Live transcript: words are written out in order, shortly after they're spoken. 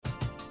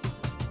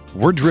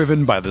We're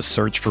driven by the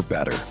search for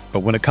better. But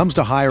when it comes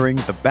to hiring,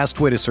 the best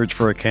way to search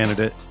for a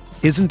candidate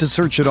isn't to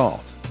search at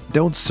all.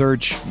 Don't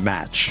search,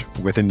 match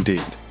with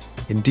Indeed.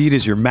 Indeed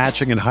is your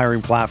matching and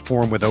hiring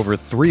platform with over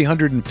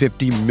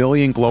 350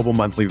 million global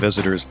monthly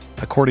visitors,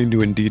 according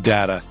to Indeed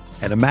data,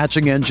 and a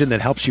matching engine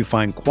that helps you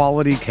find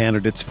quality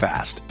candidates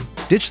fast.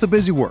 Ditch the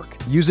busy work.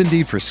 Use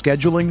Indeed for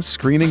scheduling,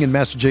 screening, and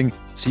messaging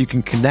so you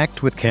can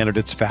connect with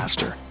candidates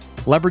faster.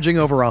 Leveraging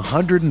over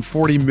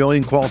 140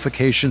 million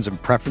qualifications and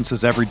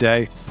preferences every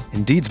day,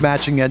 Indeed's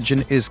matching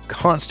engine is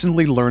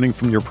constantly learning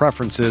from your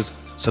preferences,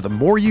 so the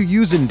more you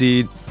use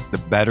Indeed, the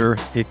better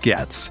it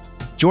gets.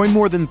 Join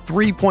more than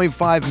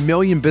 3.5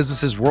 million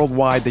businesses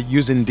worldwide that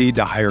use Indeed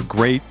to hire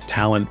great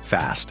talent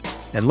fast.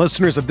 And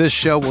listeners of this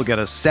show will get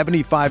a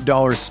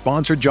 $75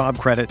 sponsored job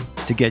credit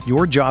to get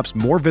your jobs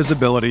more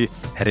visibility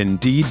at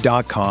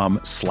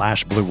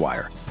Indeed.com/Blue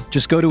Wire.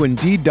 Just go to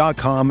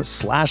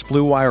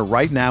Indeed.com/Blue Wire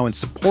right now and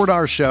support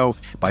our show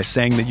by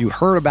saying that you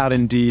heard about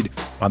Indeed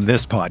on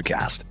this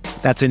podcast.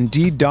 That's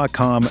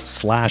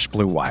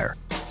Indeed.com/Blue Wire.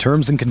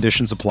 Terms and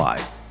conditions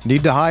apply.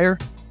 Need to hire?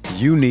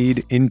 You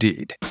need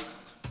Indeed.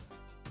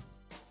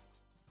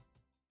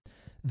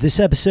 This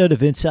episode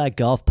of Inside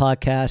Golf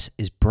Podcast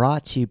is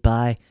brought to you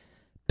by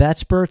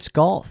BetSperts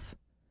Golf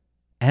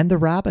and The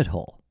Rabbit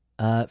Hole.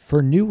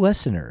 For new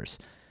listeners,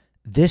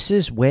 this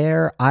is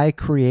where I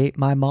create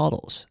my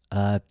models.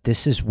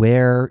 This is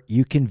where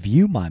you can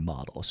view my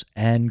models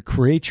and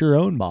create your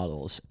own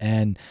models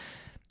and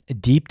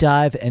deep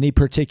dive any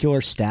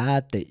particular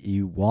stat that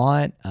you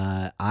want.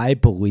 I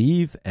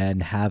believe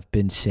and have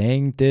been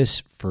saying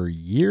this for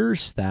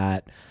years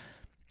that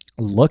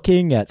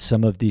looking at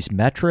some of these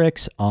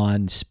metrics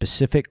on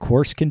specific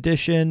course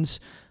conditions,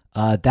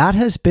 that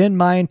has been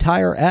my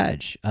entire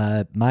edge.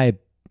 My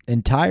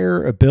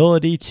entire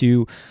ability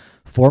to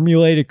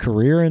formulate a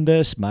career in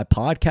this, my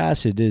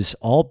podcast, it has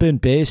all been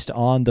based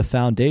on the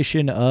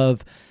foundation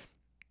of,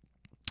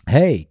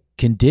 hey,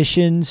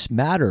 conditions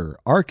matter,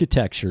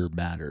 architecture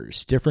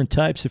matters, different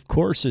types of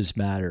courses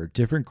matter,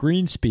 different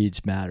green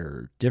speeds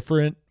matter,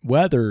 different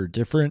weather,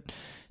 different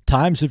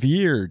times of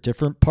year,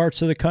 different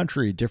parts of the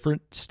country,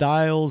 different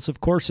styles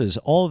of courses,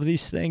 all of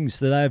these things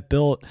that I've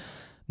built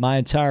my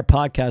entire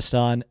podcast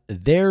on.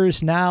 There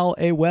is now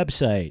a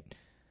website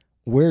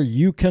where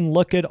you can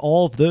look at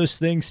all of those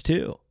things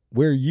too,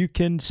 where you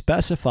can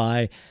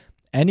specify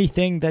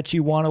anything that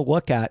you want to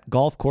look at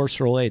golf course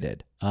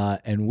related.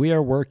 And we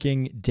are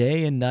working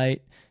day and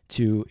night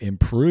to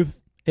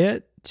improve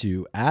it,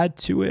 to add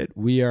to it.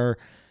 We are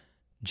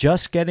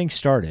just getting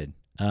started,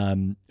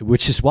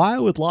 which is why I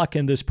would lock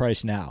in this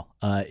price now.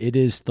 It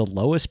is the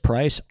lowest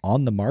price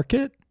on the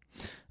market.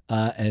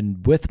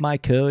 And with my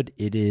code,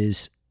 it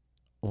is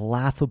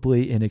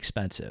laughably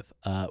inexpensive.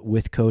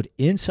 With code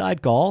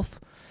Inside Golf,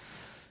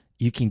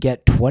 you can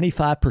get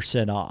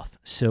 25% off.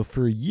 So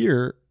for a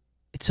year,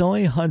 it's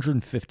only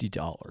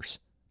 $150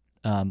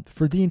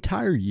 for the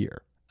entire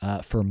year.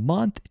 For a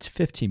month, it's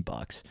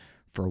 $15.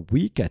 For a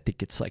week, I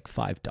think it's like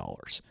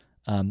 $5.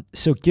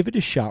 So give it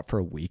a shot for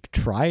a week.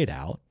 Try it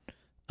out.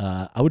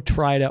 I would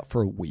try it out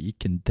for a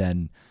week and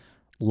then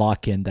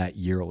lock in that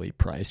yearly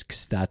price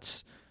because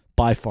that's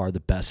by far the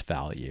best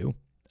value.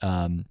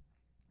 And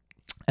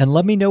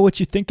let me know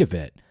what you think of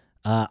it.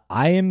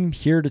 I am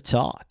here to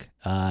talk.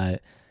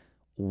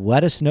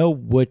 Let us know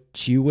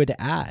what you would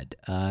add.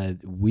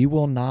 We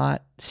will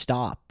not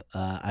stop.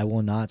 I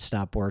will not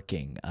stop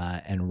working.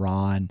 And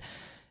Ron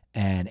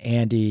and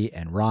Andy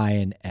and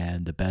Ryan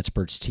and the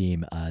BetSperts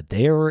team,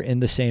 they are in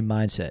the same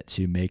mindset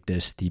to make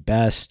this the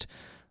best,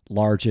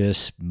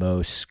 largest,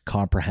 most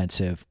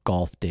comprehensive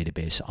golf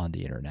database on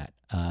the internet.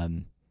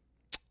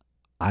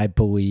 I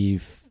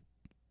believe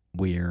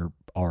we're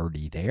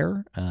already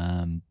there,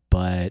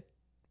 but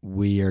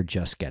we are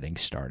just getting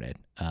started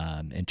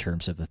in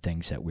terms of the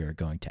things that we are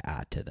going to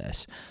add to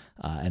this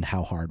and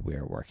how hard we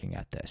are working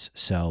at this.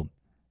 So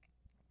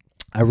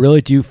I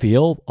really do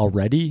feel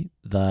already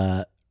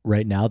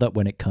right now that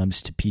when it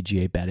comes to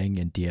PGA betting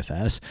and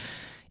DFS,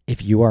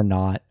 if you are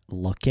not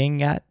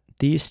looking at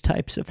these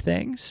types of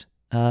things,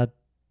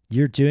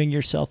 you're doing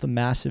yourself a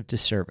massive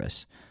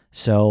disservice.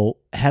 So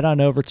head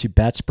on over to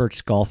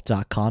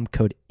betspertsgolf.com,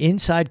 code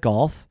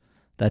INSIDEGOLF.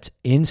 That's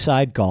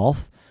Inside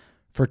Golf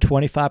for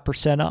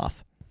 25%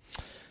 off.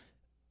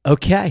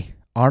 Okay,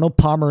 Arnold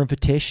Palmer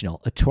Invitational,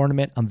 a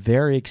tournament I'm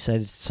very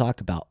excited to talk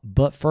about.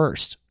 But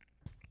first,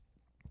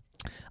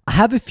 I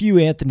have a few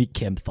Anthony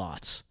Kim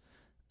thoughts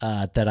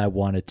that I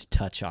wanted to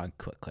touch on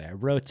quickly. I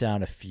wrote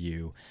down a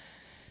few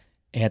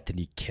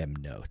Anthony Kim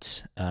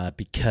notes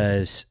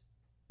because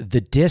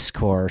the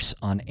discourse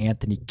on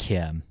Anthony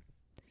Kim,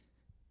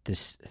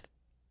 this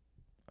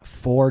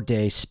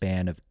 4-day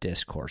span of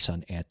discourse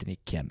on Anthony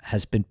Kim,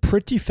 has been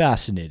pretty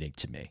fascinating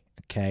to me.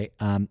 Okay.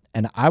 And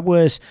I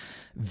was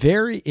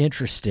very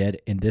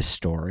interested in this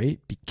story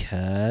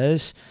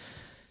because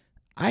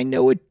I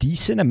know a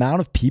decent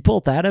amount of people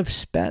that have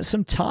spent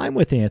some time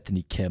with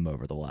Anthony Kim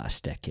over the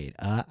last decade.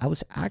 I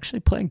was actually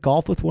playing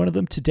golf with one of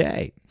them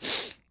today.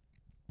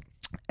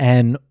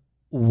 And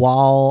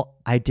while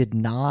I did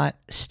not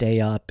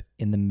stay up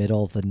in the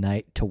middle of the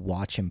night to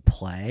watch him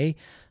play,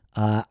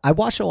 I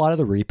watched a lot of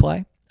the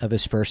replay of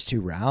his first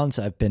 2 rounds.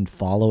 I've been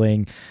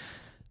following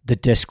the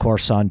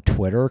discourse on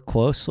Twitter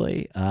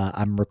closely.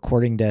 I'm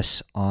recording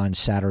this on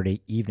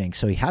Saturday evening,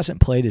 so he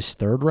hasn't played his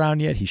 3rd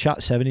round yet. He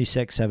shot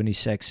 76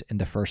 in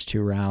the first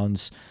 2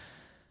 rounds,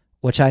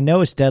 which I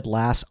know is dead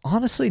last.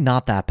 Honestly,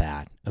 not that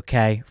bad,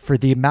 okay? For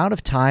the amount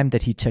of time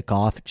that he took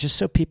off, just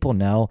so people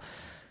know,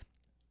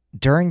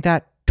 during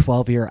that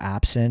 12-year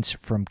absence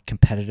from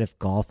competitive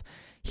golf,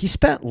 he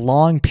spent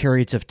long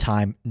periods of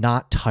time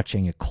not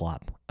touching a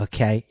club,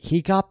 okay?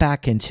 He got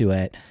back into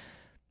it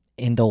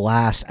in the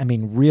last,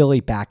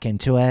 really back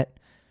into it,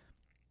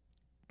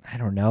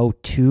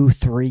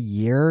 2-3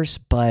 years,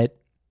 but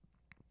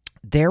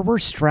there were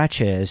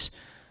stretches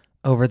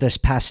over this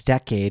past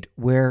decade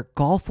where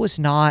golf was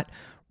not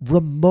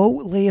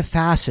remotely a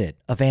facet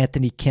of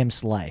Anthony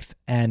Kim's life.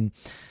 And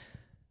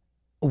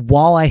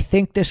while I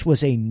think this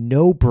was a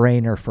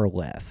no-brainer for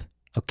Liv,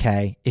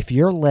 okay, if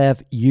you're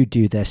Liv, you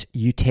do this.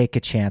 You take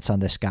a chance on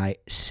this guy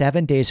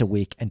 7 days a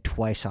week and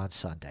twice on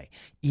Sunday.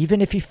 Even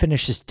if he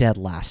finishes dead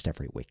last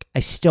every week, I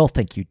still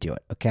think you do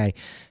it, okay?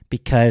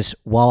 Because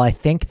while I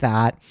think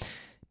that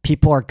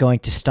people are going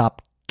to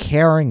stop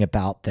caring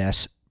about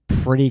this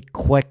pretty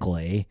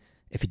quickly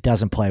if he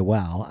doesn't play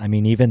well,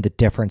 even the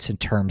difference in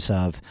terms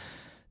of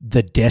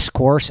the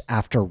discourse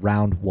after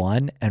round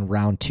 1 and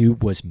round 2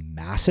 was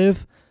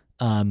massive,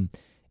 in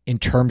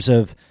terms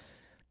of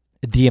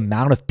the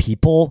amount of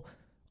people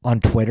on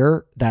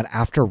Twitter that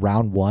after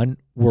round 1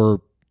 were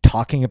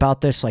talking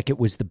about this like it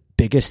was the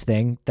biggest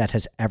thing that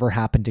has ever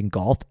happened in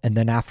golf. And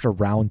then after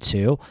round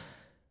 2,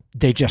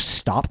 they just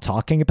stopped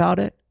talking about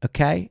it,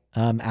 okay?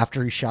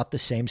 After he shot the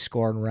same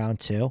score in round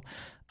 2.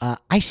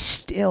 I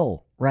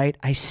still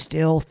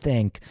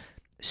think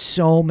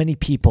so many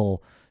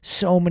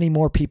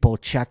more people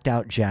checked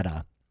out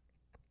Jeddah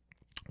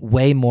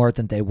way more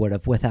than they would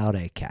have without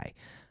AK.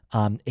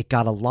 It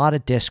got a lot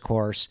of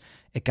discourse.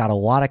 It got a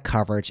lot of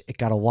coverage. It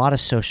got a lot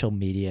of social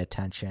media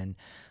attention.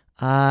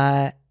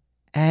 And,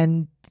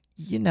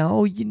 you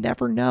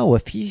never know.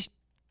 If he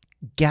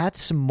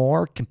gets some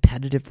more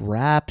competitive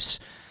reps,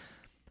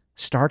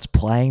 starts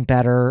playing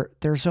better,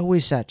 there's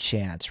always that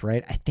chance,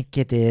 right? I think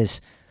it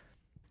is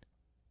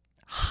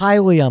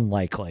highly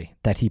unlikely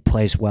that he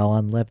plays well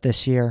on Liv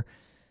this year,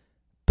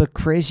 but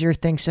crazier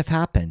things have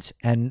happened.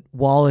 And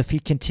while if he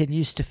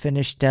continues to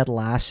finish dead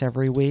last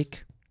every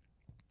week,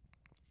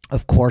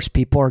 of course,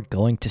 people are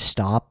going to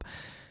stop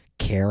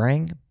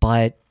caring,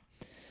 but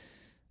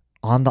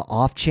on the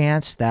off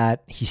chance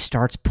that he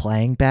starts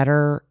playing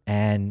better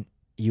and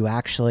you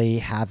actually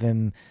have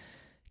him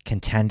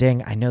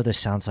contending, I know this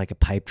sounds like a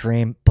pipe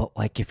dream, but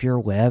like if you're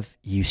Liv,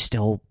 you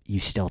still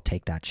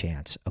take that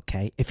chance,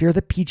 okay? If you're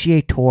the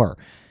PGA Tour,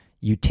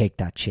 you take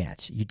that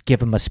chance. You'd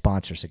give him a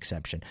sponsor's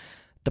exemption.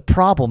 The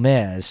problem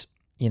is,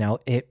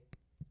 it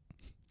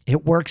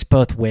works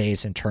both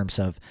ways in terms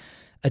of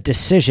a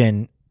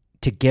decision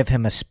to give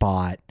him a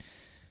spot,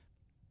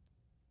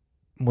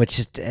 which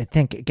is, I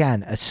think,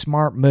 again, a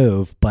smart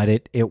move, but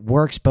it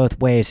works both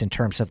ways in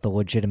terms of the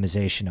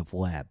legitimization of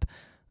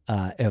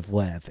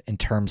Liv, in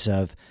terms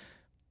of,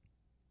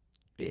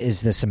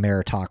 is this a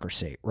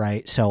meritocracy,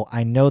 right? So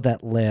I know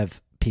that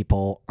Liv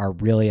people are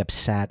really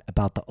upset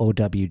about the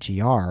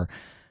OWGR,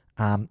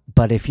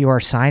 but if you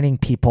are signing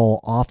people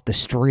off the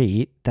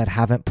street that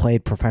haven't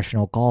played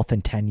professional golf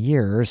in 10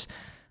 years,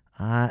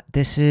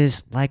 this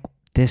is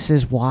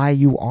why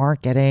you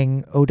aren't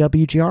getting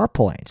OWGR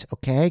points,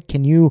 okay?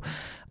 Can you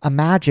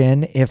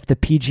imagine if the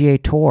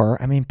PGA Tour,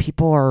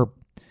 people are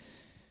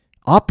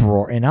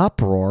in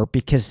uproar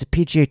because the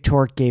PGA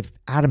Tour gave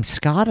Adam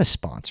Scott a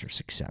sponsor's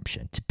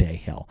exemption to Bay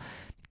Hill.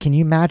 Can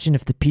you imagine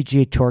if the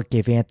PGA Tour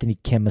gave Anthony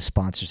Kim a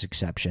sponsor's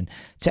exception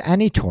to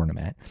any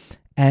tournament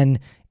and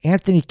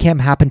Anthony Kim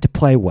happened to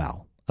play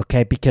well,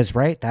 okay? Because,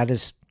 right, that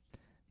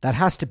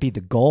has to be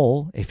the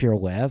goal if you're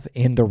Liv,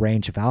 in the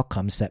range of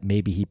outcomes that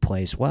maybe he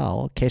plays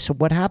well. Okay, so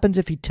what happens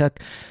if he took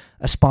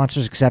a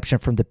sponsor's exception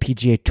from the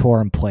PGA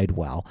Tour and played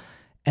well,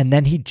 and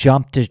then he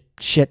jumped a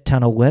shit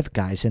ton of Liv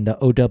guys in the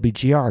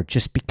OWGR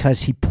just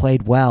because he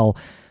played well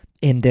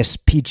in this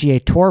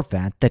PGA Tour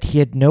event that he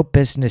had no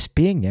business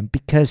being in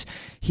because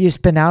he has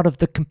been out of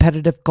the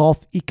competitive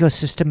golf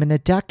ecosystem in a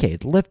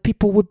decade? Liv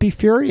people would be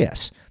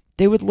furious.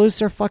 They would lose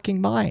their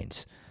fucking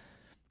minds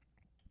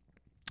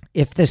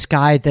if this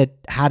guy that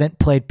hadn't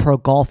played pro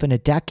golf in a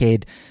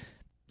decade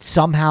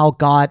somehow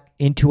got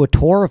into a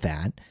tour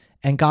event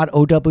and got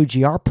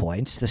OWGR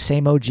points, the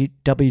same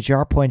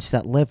OWGR points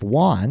that Liv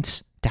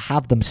wants to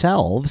have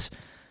themselves.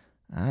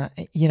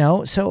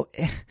 So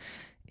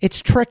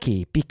it's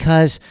tricky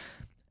because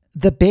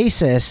the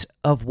basis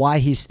of why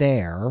he's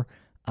there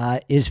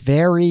is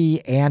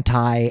very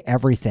anti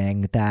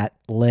everything that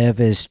Liv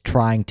is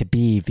trying to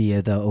be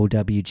via the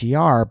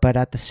OWGR, but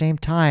at the same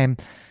time,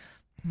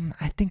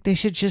 I think they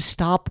should just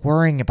stop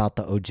worrying about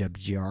the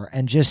OWGR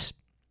and just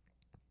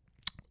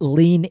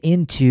lean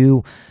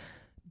into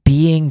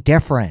being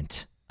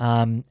different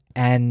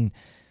and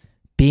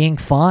being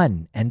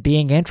fun and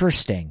being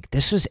interesting.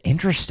 This was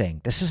interesting.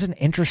 This is an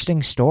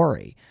interesting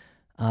story.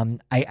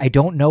 I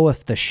don't know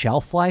if the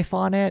shelf life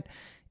on it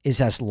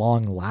is as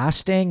long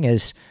lasting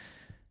as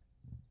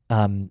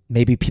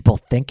maybe people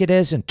think it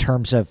is in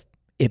terms of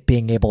it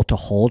being able to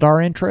hold our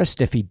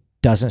interest if he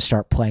doesn't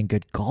start playing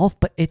good golf,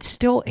 but it's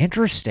still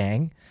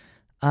interesting.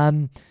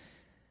 And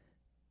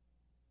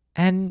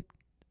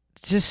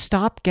just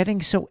stop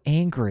getting so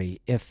angry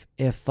if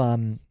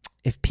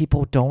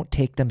people don't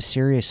take them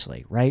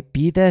seriously, right?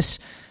 Be this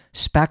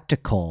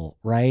spectacle,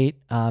 right?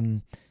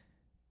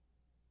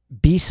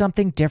 Be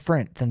something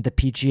different than the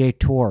PGA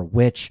Tour,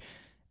 which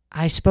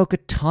I spoke a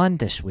ton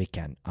this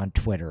weekend on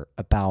Twitter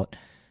about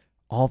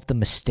all of the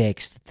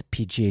mistakes that the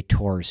PGA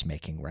Tour is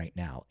making right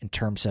now in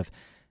terms of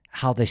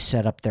how they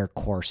set up their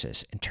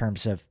courses, in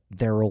terms of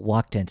their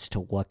reluctance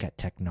to look at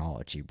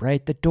technology,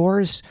 right? The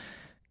door is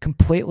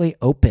completely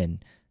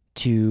open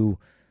to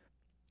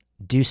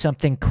do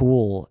something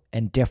cool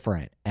and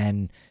different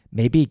and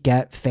maybe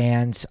get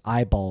fans'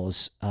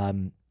 eyeballs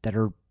that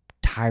are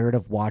tired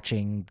of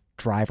watching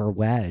driver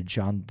wedge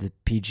on the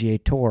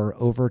PGA Tour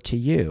over to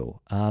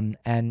you.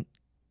 And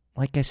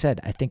like I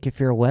said, I think if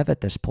you're Liv at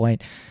this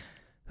point,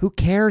 who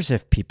cares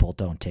if people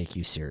don't take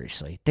you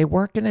seriously? They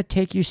weren't going to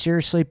take you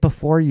seriously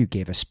before you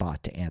gave a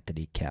spot to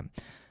Anthony Kim.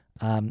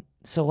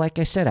 So like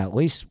I said, at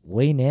least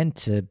lean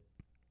into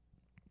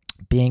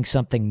being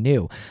something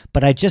new.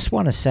 But I just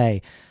want to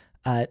say,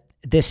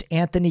 this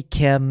Anthony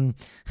Kim,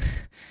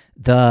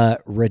 the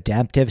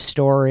redemptive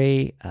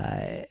story,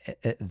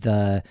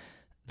 the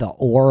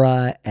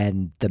aura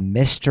and the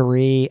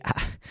mystery,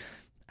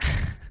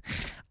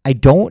 I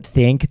don't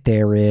think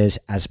there is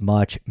as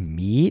much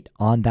meat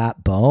on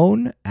that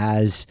bone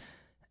as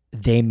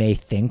they may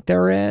think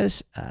there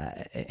is.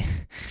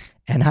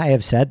 And I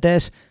have said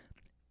this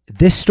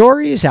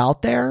story is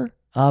out there.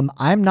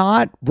 I'm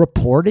not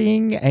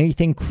reporting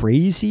anything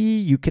crazy.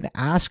 You can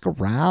ask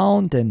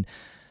around and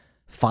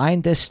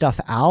find this stuff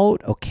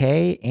out.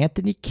 Okay.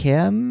 Anthony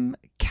Kim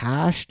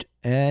cashed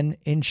an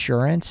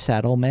insurance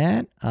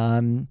settlement.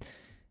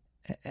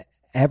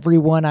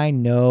 Everyone I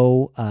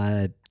know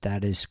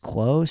that is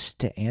close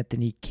to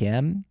Anthony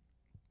Kim,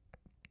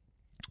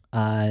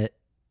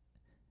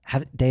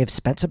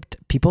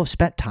 people have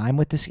spent time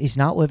with this. He's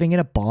not living in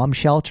a bomb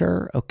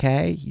shelter.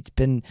 Okay. He's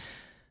been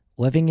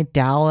living in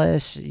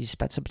Dallas. He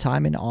spent some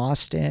time in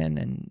Austin,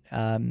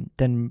 and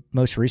then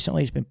most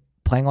recently he's been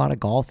playing a lot of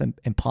golf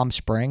in Palm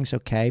Springs.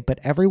 Okay. But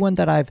everyone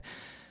that I've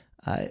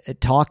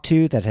talked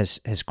to that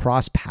has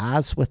crossed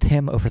paths with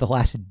him over the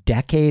last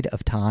decade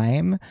of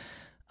time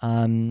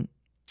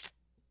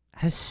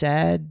has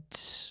said,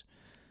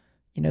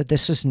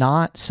 this is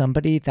not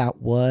somebody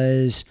that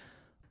was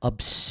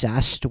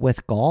obsessed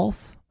with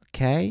golf.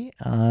 Okay.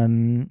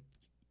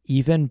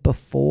 Even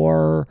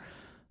before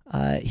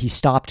he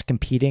stopped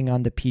competing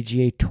on the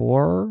PGA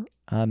Tour,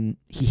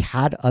 he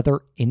had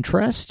other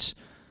interests.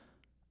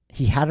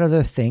 He had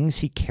other things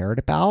he cared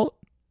about.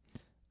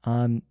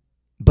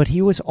 But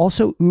he was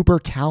also uber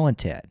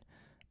talented.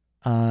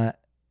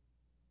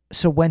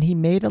 So when he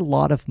made a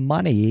lot of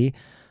money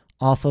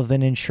off of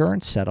an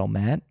insurance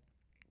settlement,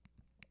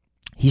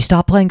 he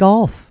stopped playing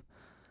golf.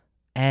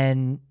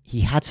 And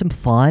he had some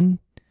fun.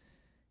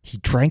 He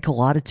drank a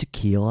lot of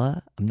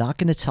tequila. I'm not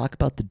going to talk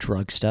about the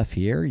drug stuff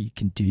here. You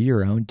can do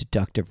your own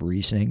deductive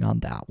reasoning on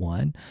that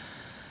one.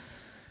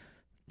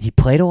 He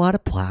played a lot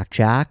of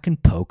blackjack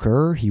and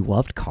poker. He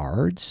loved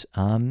cards.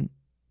 And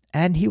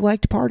he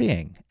liked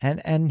partying.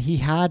 And he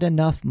had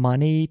enough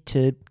money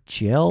to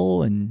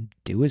chill and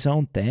do his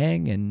own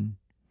thing. And,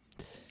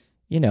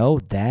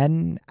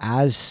 then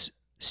as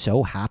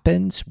so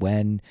happens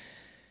when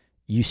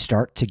you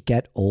start to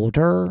get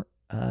older,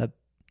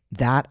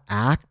 that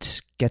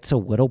act gets a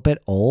little bit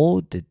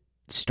old. It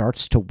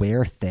starts to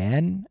wear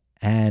thin,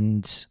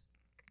 and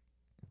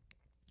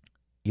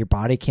your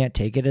body can't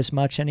take it as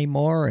much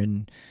anymore,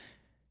 and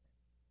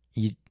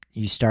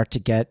you start to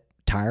get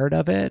tired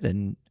of it.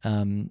 And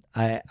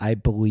I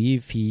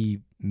believe he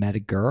met a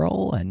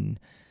girl and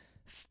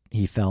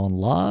he fell in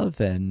love,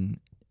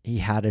 and he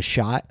had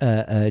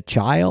a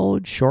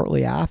child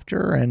shortly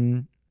after,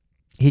 and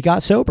he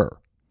got sober.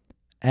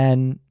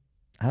 And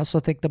I also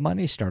think the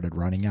money started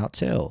running out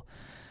too.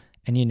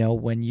 And,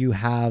 when you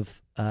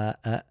have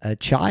a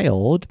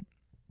child,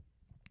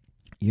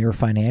 your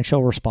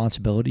financial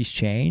responsibilities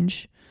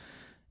change.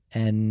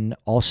 And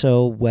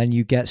also when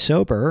you get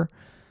sober,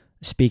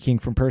 speaking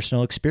from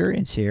personal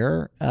experience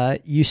here,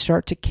 you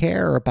start to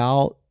care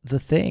about the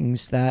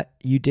things that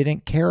you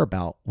didn't care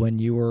about when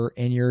you were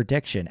in your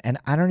addiction. And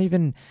I don't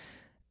even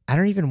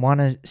want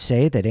to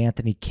say that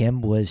Anthony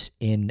Kim was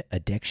in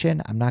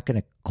addiction. I'm not going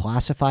to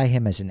classify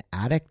him as an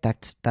addict.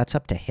 That's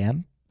up to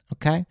him.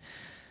 Okay.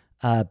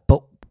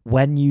 But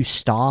when you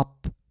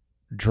stop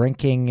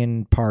drinking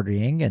and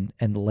partying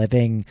and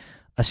living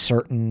a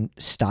certain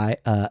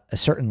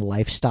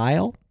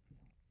lifestyle,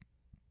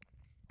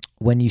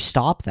 when you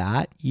stop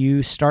that,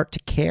 you start to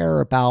care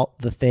about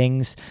the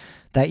things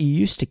that you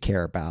used to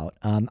care about.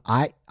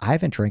 I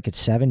haven't drank in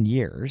 7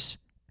 years,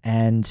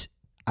 and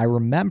I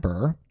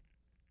remember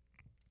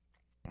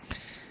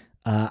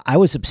I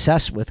was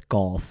obsessed with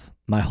golf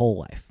my whole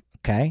life.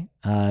 Okay.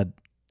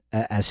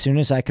 As soon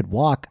as I could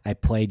walk, I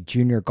played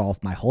junior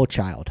golf my whole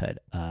childhood.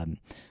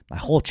 My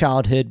whole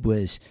childhood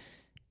was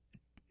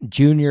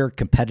junior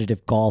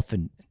competitive golf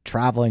and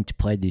traveling to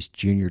play these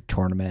junior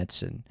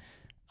tournaments and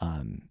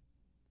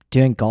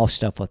doing golf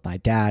stuff with my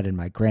dad and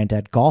my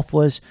granddad. Golf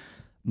was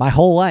my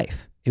whole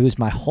life. It was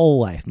my whole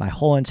life, my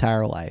whole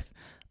entire life.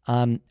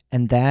 And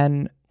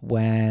then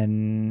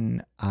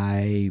when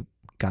I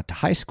got to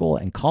high school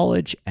and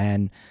college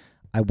and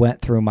I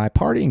went through my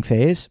partying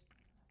phase,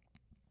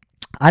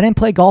 I didn't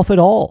play golf at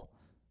all.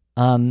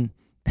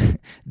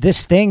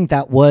 This thing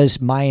that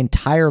was my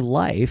entire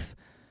life,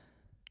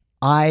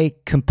 I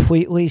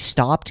completely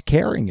stopped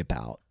caring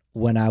about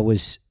when I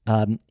was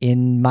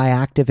in my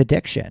active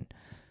addiction.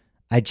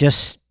 I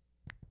just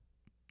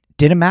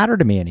didn't matter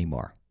to me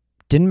anymore.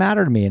 Didn't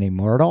matter to me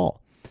anymore at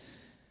all.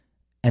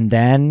 And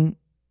then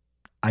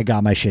I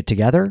got my shit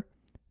together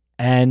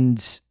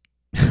and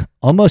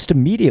almost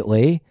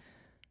immediately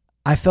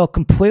I fell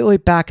completely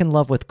back in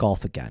love with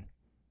golf again.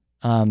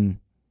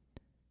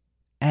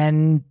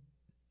 And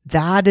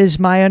that is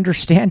my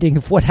understanding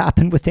of what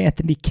happened with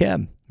Anthony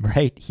Kim,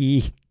 right?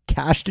 He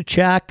cashed a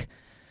check,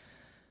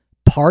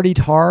 partied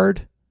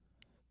hard,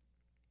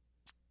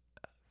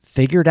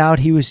 figured out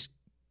he was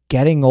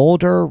getting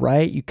older,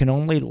 right? You can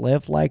only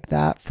live like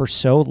that for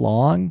so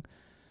long.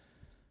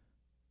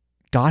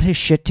 Got his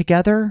shit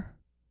together,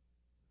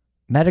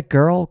 met a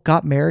girl,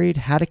 got married,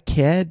 had a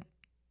kid,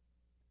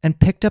 and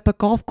picked up a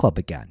golf club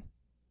again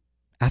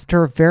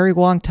after a very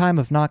long time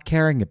of not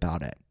caring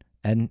about it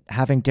and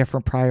having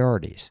different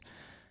priorities.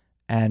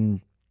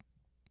 And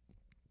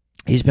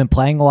he's been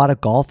playing a lot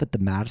of golf at the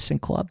Madison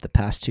Club the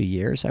past 2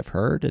 years, I've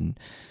heard. And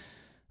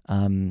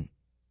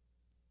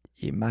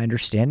my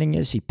understanding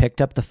is he picked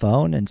up the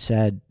phone and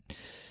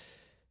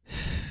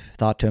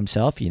thought to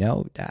himself,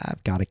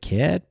 I've got a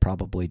kid,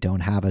 probably don't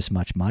have as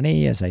much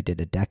money as I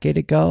did a decade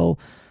ago.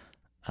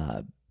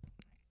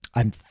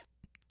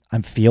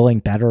 I'm feeling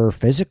better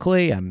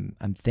physically. I'm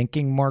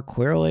thinking more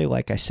clearly.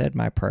 Like I said,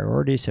 my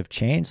priorities have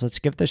changed. Let's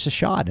give this a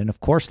shot. And of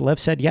course, Liv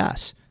said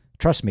yes.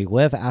 Trust me,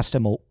 Liv asked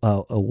him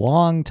a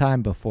long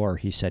time before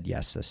he said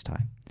yes this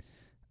time.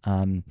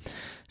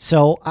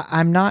 So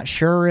I'm not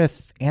sure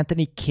if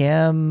Anthony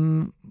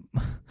Kim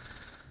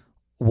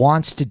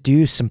wants to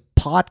do some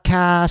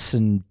podcasts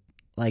and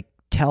like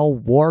tell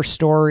war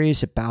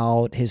stories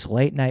about his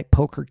late night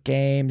poker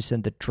games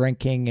and the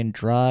drinking and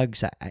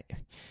drugs.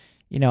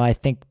 I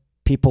think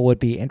people would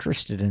be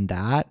interested in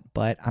that,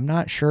 but I'm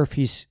not sure if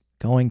he's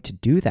going to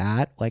do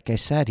that. Like I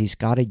said, he's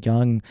got a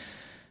young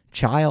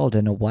child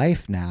and a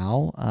wife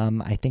now.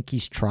 I think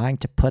he's trying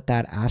to put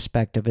that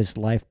aspect of his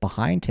life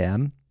behind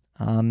him.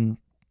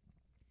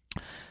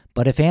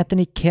 But if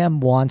Anthony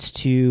Kim wants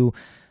to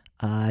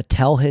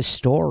tell his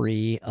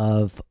story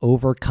of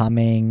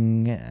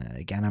overcoming,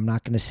 again, I'm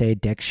not going to say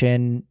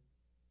addiction,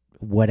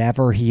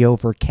 whatever he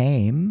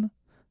overcame,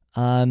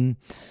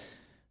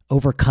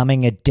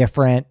 overcoming a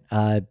different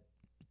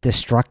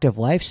destructive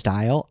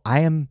lifestyle,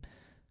 I'm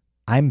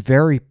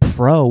very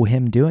pro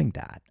him doing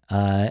that.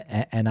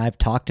 And I've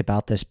talked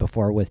about this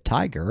before with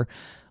Tiger.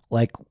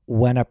 Like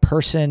when a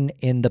person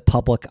in the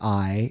public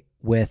eye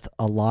with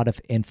a lot of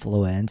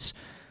influence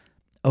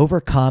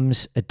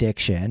overcomes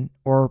addiction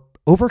or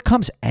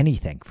overcomes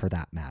anything for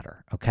that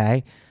matter,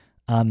 okay?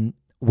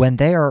 When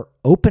they are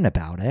open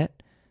about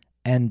it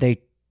and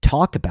they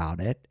talk about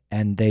it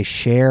and they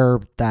share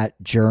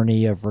that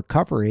journey of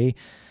recovery,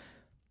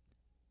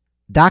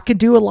 that can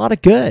do a lot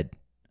of good.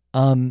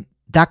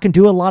 That can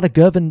do a lot of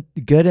good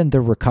in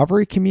the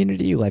recovery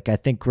community. Like I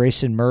think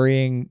Grayson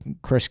Murray and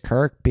Chris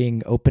Kirk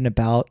being open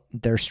about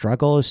their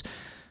struggles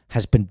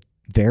has been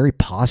very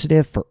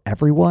positive for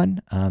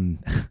everyone.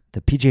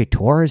 The PGA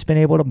Tour has been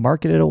able to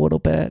market it a little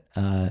bit.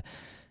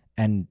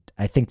 And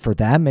I think for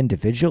them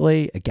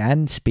individually,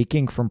 again,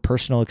 speaking from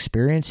personal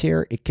experience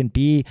here, it can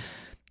be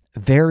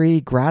very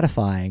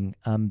gratifying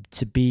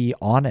to be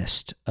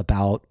honest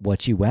about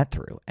what you went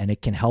through. And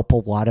it can help a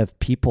lot of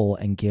people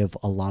and give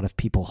a lot of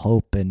people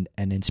hope and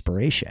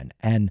inspiration.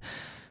 And,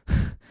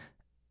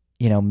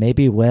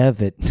 maybe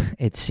Liv,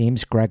 it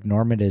seems Greg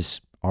Norman is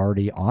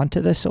already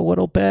onto this a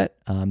little bit.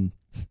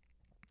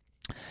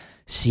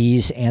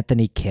 Sees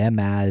Anthony Kim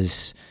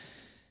as,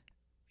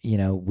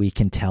 we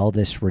can tell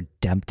this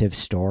redemptive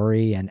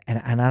story. And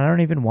I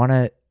don't even want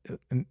to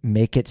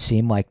make it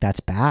seem like that's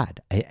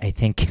bad. I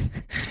think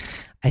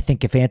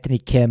if Anthony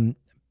Kim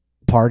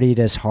partied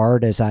as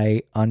hard as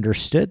I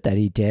understood that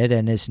he did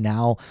and is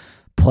now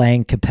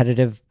playing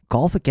competitive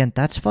golf again,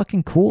 that's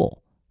fucking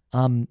cool.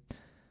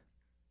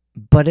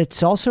 But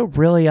it's also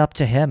really up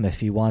to him if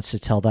he wants to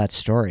tell that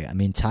story. I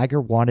mean,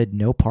 Tiger wanted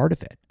no part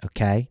of it,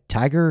 okay?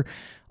 Tiger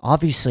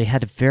obviously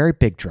had a very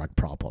big drug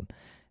problem.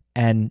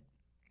 And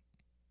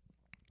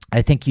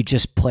I think you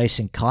just place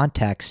in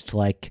context,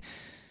 like,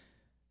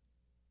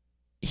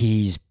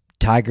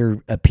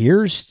 Tiger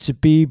appears to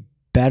be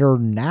better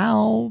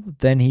now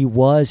than he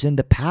was in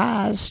the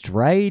past,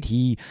 right?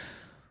 He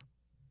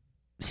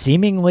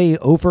seemingly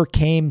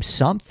overcame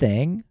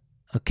something.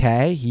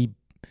 Okay. He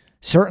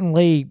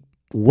certainly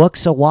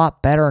looks a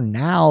lot better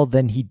now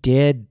than he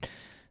did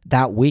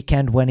that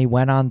weekend when he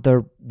went on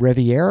the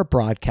Riviera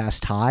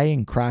broadcast high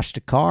and crashed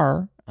a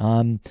car.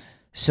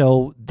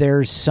 So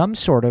there's some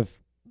sort of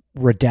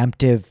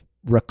redemptive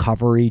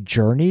recovery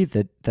journey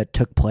that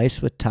took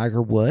place with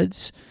Tiger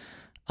Woods.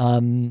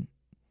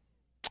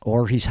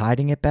 Or he's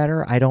hiding it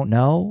better. I don't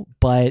know,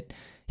 but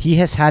he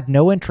has had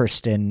no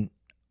interest in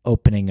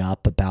opening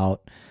up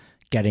about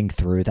getting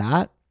through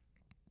that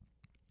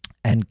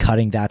and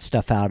cutting that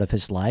stuff out of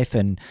his life.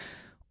 And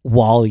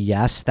while,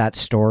 yes, that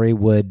story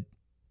would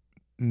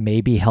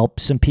maybe help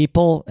some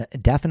people,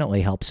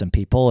 definitely help some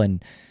people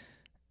and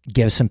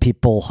give some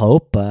people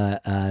hope,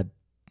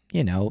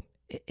 you know,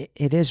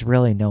 it is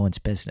really no one's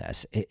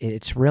business.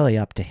 It's really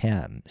up to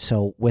him.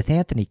 So with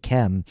Anthony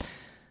Kim,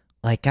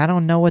 like, I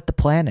don't know what the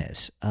plan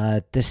is.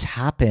 This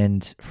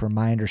happened, from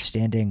my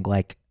understanding,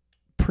 like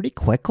pretty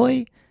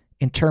quickly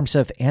in terms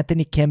of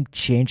Anthony Kim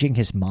changing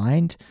his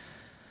mind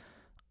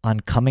on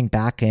coming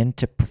back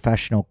into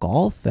professional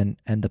golf and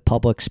the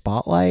public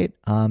spotlight.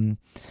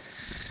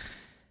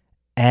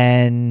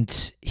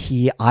 And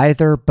he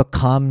either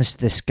becomes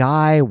this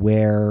guy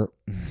where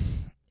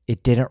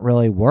it didn't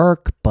really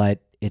work, but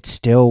it's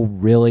still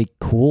really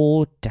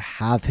cool to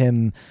have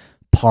him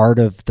part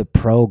of the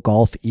pro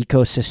golf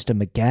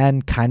ecosystem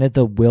again, kind of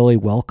the Willie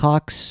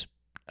Wilcox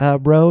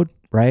road,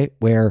 right?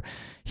 Where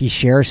he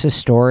shares his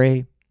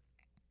story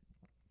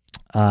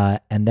and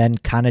then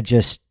kind of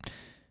just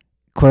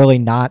clearly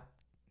not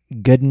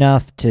good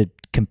enough to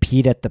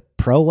compete at the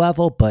pro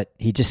level, but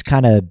he just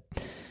kind of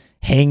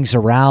hangs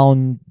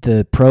around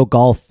the pro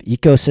golf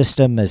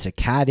ecosystem as a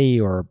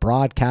caddy or a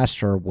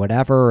broadcaster or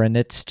whatever. And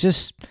it's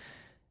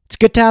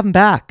good to have him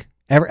back.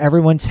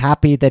 Everyone's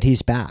happy that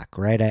he's back,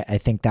 right? I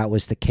think that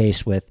was the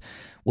case with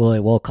Willie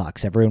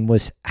Wilcox. Everyone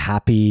was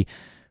happy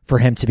for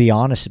him to be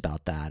honest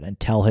about that and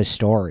tell his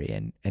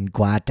story, and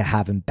glad to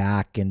have him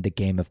back in the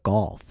game of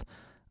golf.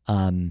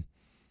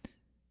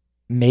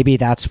 Maybe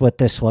that's what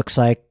this looks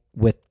like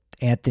with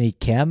Anthony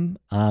Kim,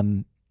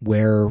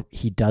 where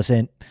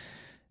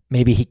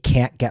maybe he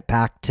can't get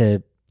back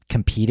to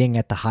competing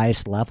at the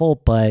highest level,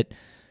 but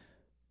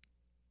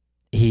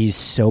he's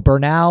sober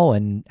now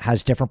and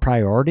has different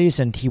priorities,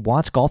 and he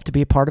wants golf to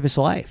be a part of his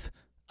life.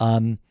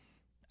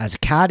 As a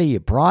caddy, a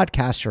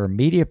broadcaster, a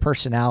media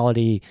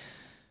personality,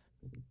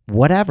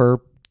 whatever,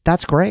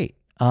 that's great.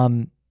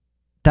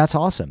 That's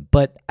awesome.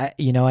 But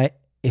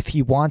if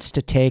he wants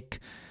to take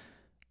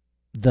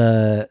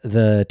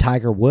the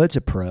Tiger Woods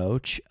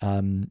approach,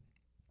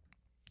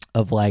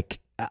 of like,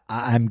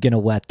 I'm going to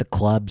let the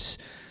clubs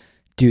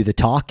do the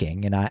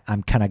talking, and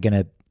I'm kind of going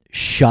to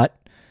shut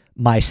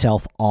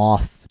myself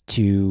off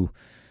to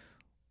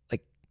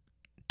like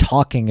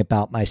talking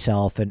about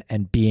myself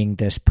and being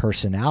this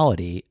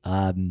personality,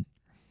 and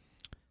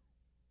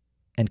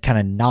kind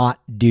of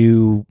not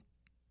do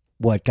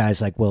what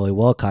guys like Willie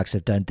Wilcox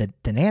have done,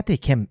 then Anthony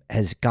Kim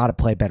has got to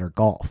play better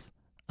golf,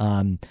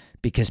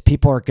 because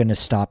people are going to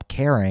stop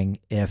caring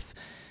if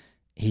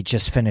he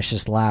just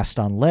finishes last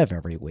on Live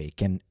every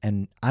week.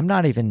 And I'm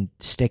not even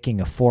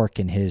sticking a fork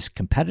in his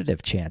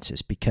competitive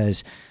chances,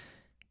 because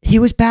he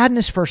was bad in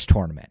his first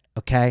tournament.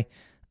 Okay.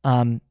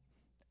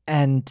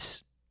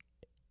 And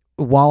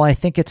while I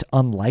think it's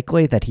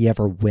unlikely that he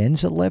ever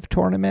wins a Live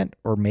tournament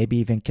or maybe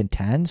even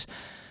contends,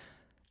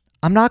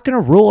 I'm not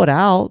going to rule it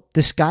out.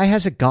 This guy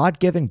has a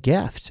God-given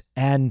gift.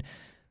 And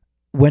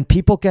when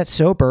people get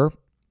sober,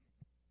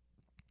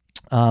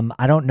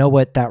 I don't know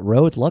what that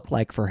road looked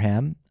like for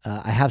him.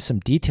 I have some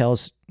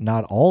details,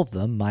 not all of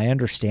them. My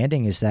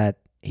understanding is that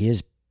he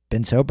has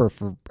been sober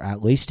for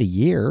at least a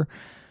year.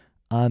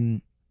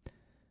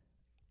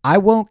 I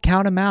won't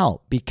count him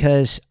out,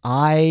 because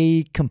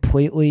I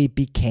completely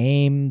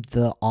became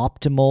the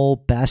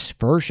optimal best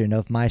version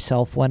of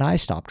myself when I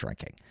stopped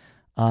drinking,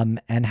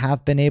 and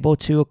have been able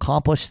to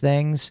accomplish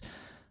things,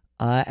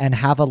 and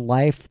have a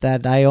life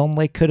that I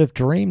only could have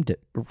dreamed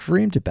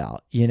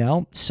about,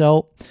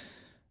 So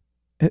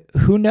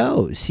who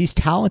knows? He's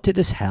talented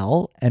as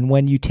hell. And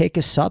when you take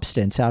a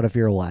substance out of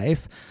your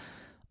life,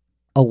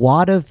 a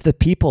lot of the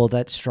people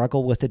that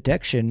struggle with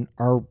addiction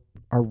are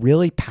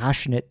really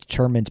passionate,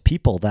 determined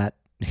people that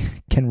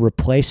can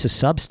replace a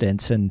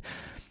substance and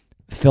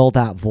fill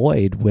that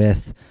void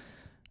with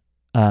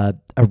a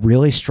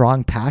really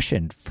strong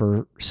passion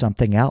for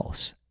something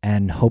else.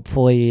 And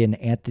hopefully in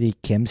Anthony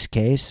Kim's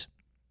case,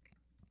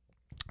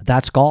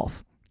 that's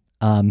golf.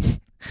 But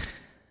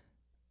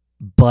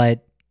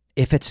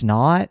if it's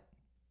not,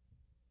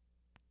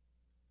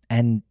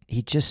 and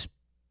he just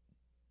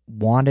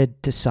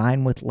wanted to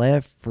sign with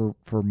Liv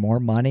for more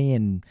money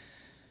and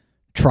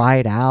try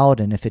it out,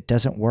 and if it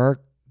doesn't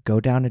work, go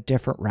down a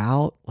different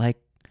route,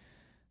 like,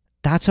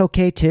 that's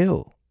okay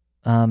too.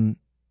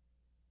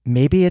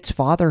 Maybe it's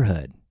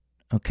fatherhood,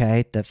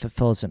 okay, that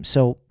fulfills him.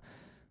 So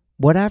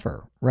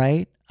whatever,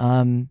 right?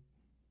 I'm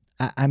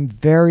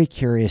very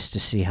curious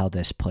to see how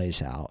this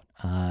plays out.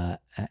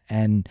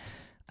 And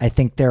I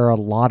think there are a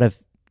lot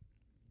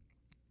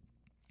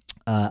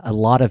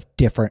of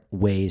different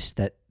ways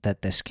that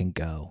that this can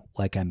go.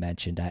 Like I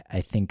mentioned,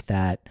 I think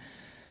that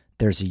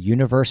there's a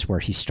universe where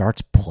he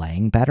starts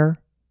playing better.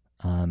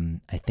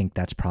 I think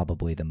that's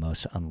probably the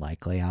most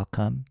unlikely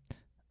outcome.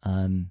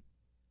 And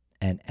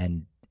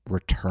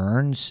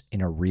returns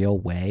in a real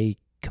way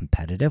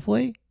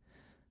competitively.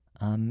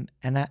 And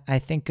I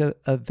think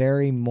a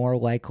very more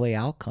likely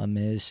outcome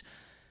is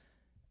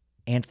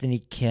Anthony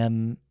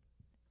Kim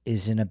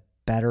is in a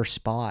better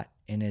spot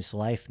in his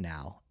life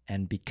now.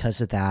 And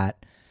because of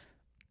that,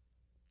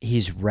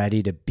 he's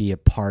ready to be a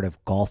part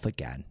of golf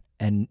again.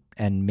 And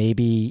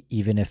maybe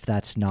even if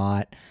that's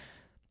not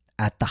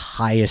at the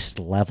highest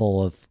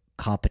level of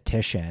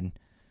competition,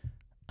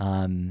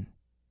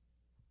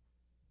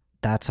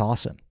 that's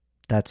awesome.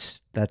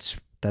 That's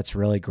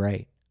really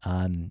great.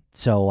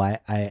 So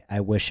I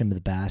wish him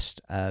the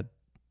best.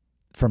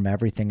 From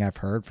everything I've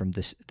heard, from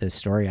the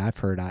story I've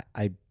heard,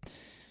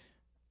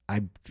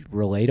 I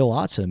relate a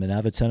lot to him and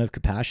have a ton of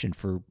compassion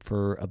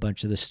for a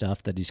bunch of the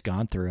stuff that he's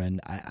gone through.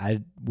 And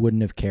I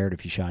wouldn't have cared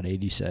if he shot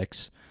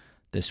 86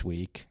 this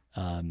week.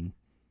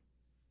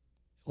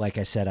 Like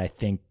I said, I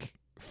think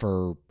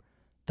for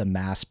the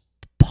mass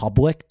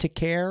public to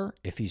care,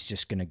 if he's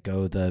just going to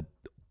go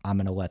I'm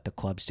going to let the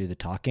clubs do the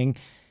talking,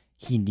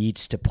 he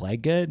needs to play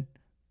good,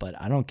 but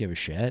I don't give a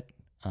shit.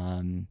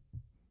 And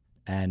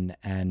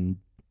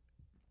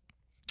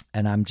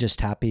I'm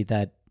just happy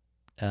that,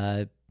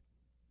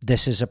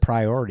 this is a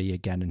priority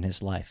again in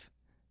his life.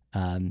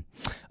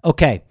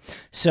 Okay.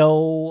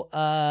 So,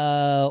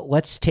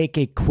 let's take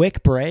a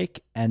quick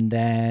break and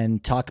then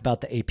talk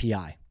about the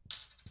API.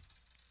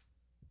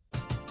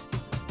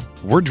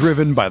 We're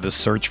driven by the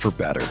search for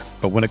better.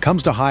 But when it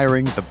comes to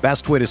hiring, the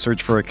best way to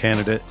search for a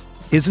candidate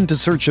isn't to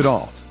search at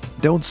all.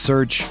 Don't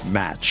search,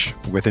 match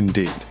with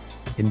Indeed.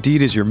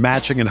 Indeed is your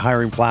matching and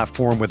hiring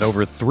platform with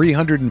over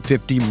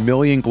 350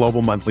 million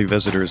global monthly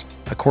visitors,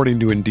 according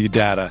to Indeed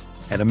data,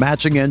 and a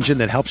matching engine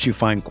that helps you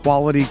find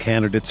quality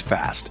candidates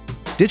fast.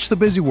 Ditch the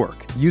busy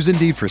work. Use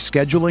Indeed for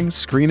scheduling,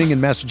 screening,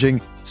 and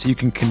messaging so you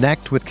can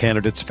connect with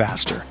candidates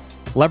faster.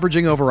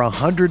 Leveraging over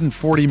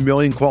 140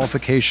 million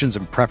qualifications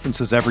and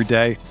preferences every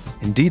day,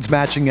 Indeed's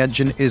matching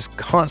engine is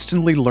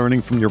constantly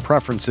learning from your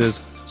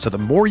preferences, so the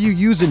more you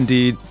use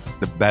Indeed,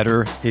 the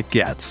better it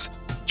gets.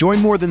 Join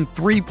more than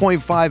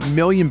 3.5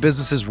 million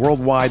businesses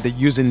worldwide that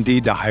use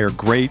Indeed to hire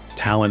great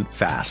talent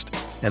fast.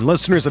 And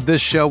listeners of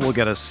this show will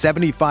get a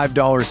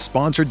 $75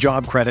 sponsored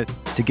job credit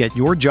to get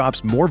your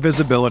jobs more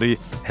visibility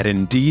at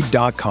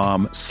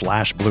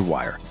Indeed.com/Blue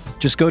Wire.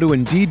 Just go to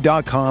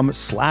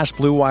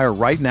Indeed.com/Blue Wire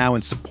right now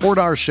and support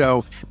our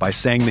show by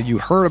saying that you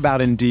heard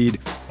about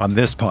Indeed on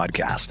this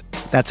podcast.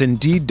 That's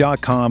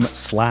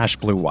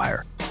Indeed.com/Blue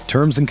Wire.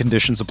 Terms and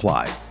conditions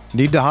apply.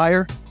 Need to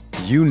hire?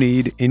 You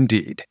need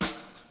Indeed.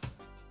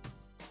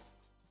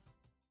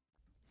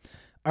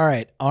 All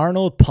right,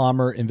 Arnold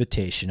Palmer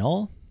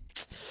Invitational.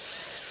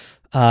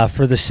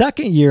 For the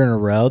second year in a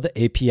row, the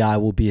API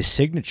will be a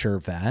signature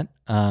event.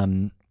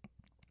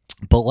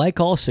 But like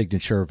all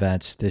signature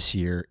events this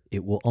year,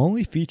 it will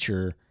only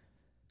feature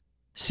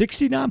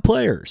 69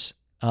 players,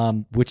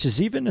 which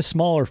is even a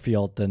smaller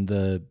field than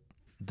the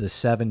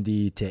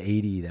 70 to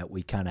 80 that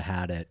we kind of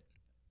had at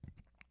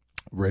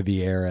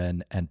Riviera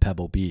and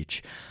Pebble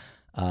Beach,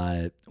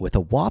 with a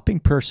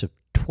whopping purse of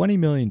 $20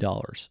 million.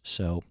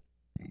 So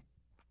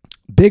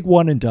big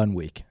one and done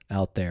week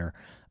out there.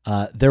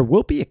 There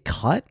will be a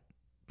cut.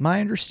 My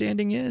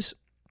understanding is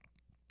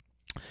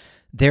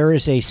there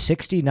is a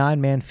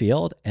 69-man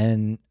field,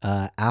 and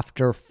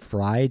after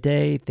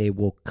Friday, they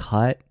will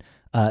cut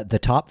the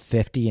top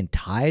 50, and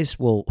ties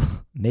will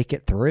make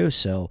it through.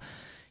 So,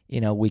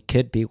 we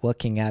could be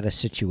looking at a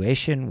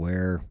situation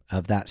where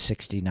of that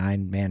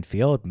 69-man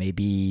field,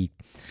 maybe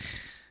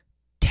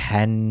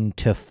 10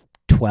 to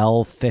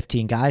 12,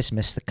 15 guys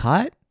miss the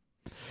cut.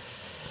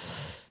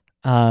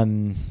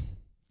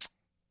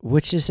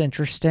 Which is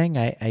interesting.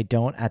 I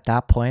don't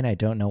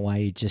know why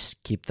you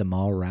just keep them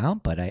all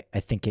around, but I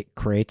think it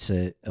creates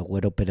a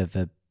little bit of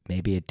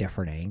maybe a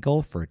different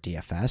angle for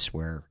DFS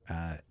where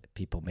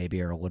people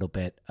maybe are a little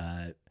bit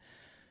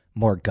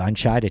more gun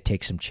shy to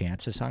take some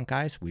chances on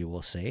guys. We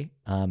will see.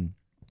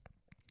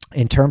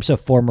 In terms of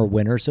former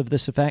winners of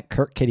this event,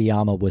 Kurt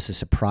Kitayama was a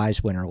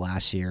surprise winner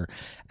last year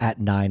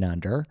at 9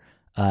 under.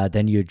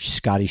 Then you had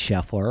Scotty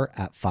Scheffler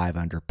at 5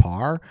 under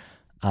par.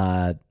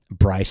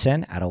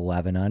 Bryson at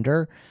 11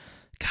 under.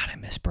 God, I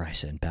miss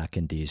Bryson back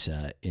in these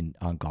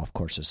on golf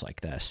courses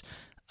like this.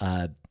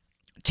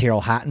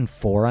 Tyrrell Hatton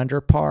 4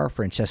 under par.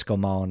 Francesco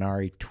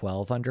Molinari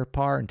 12 under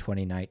par in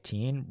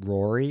 2019.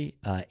 Rory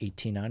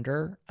 18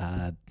 under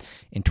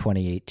in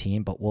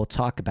 2018. But we'll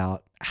talk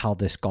about how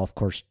this golf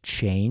course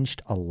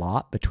changed a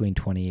lot between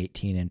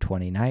 2018 and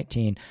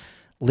 2019.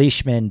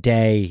 Leishman,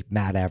 Day,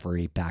 Matt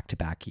Every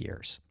back-to-back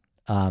years.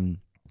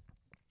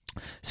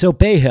 So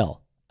Bay Hill.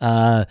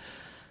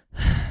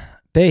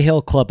 Bay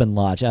Hill Club and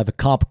Lodge. I have a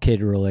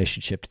complicated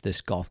relationship to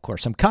this golf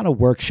course. I'm kind of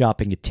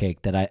workshopping a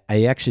take that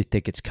I actually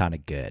think it's kind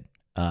of good.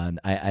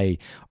 I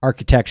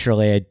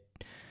architecturally,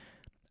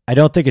 I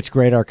don't think it's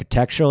great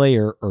architecturally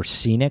or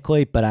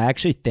scenically, but I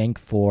actually think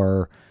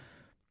for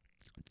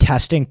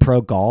testing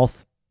pro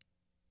golf,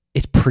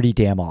 it's pretty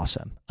damn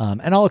awesome.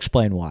 And I'll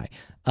explain why.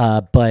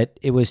 But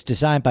it was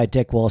designed by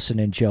Dick Wilson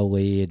and Joe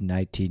Lee in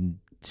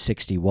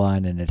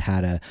 1961, and it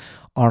had a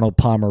Arnold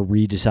Palmer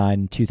redesign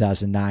in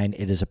 2009.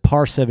 It is a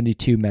par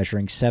 72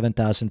 measuring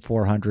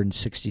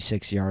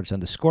 7,466 yards on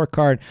the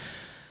scorecard.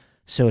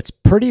 So it's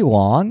pretty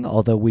long,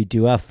 although we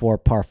do have 4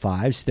 par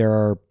 5s. There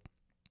are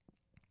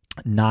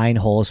 9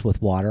 holes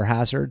with water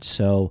hazards,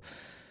 so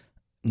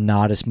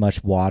not as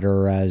much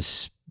water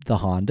as the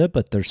Honda,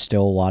 but there's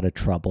still a lot of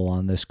trouble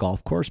on this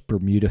golf course.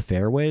 Bermuda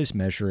fairways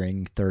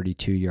measuring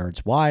 32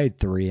 yards wide,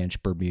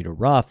 3-inch Bermuda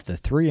rough. The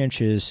 3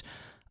 inches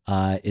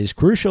is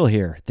crucial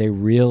here. They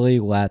really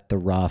let the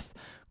rough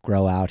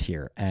grow out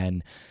here.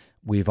 And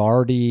we've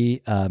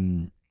already,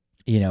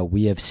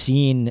 we have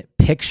seen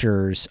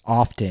pictures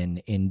often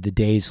in the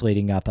days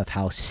leading up of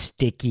how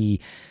sticky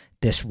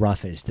this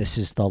rough is. This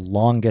is the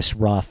longest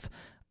rough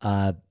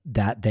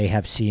that they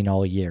have seen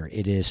all year.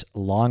 It is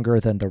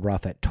longer than the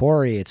rough at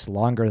Torrey. It's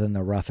longer than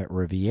the rough at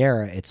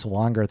Riviera. It's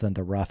longer than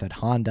the rough at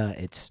Honda.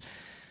 It's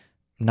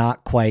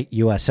not quite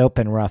U.S.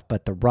 Open rough,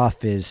 but the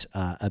rough is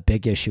a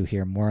big issue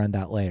here. More on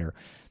that later.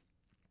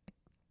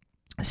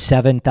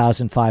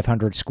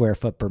 7,500 square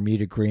foot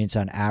Bermuda greens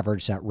on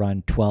average that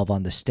run 12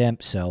 on the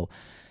stimp. So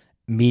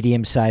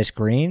medium-sized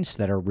greens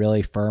that are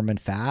really firm and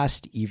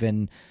fast,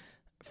 even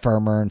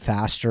firmer and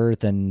faster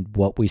than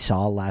what we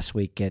saw last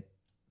week at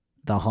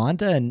the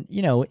Honda. And,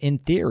 in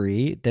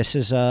theory, this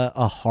is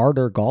a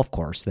harder golf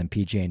course than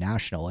PGA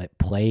National. It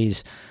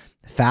plays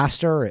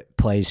faster, it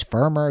plays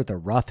firmer, the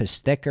rough is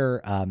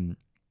thicker.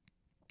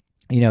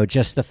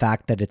 Just the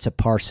fact that it's a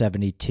par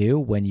 72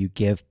 when you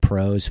give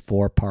pros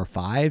 4 par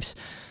 5s,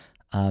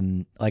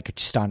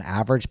 just on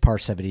average, par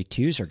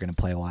 72s are going to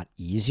play a lot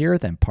easier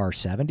than par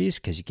 70s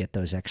because you get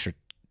those extra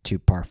 2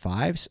 par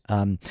 5s.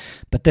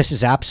 But this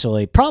is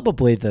absolutely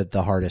probably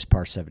the hardest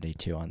par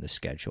 72 on the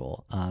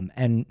schedule.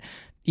 And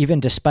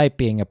even despite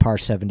being a par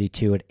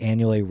 72, it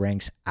annually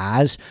ranks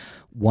as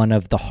one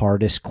of the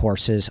hardest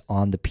courses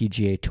on the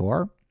PGA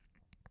Tour.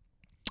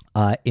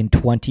 In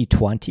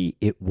 2020,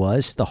 it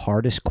was the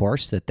hardest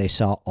course that they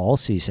saw all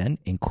season,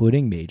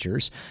 including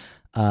majors,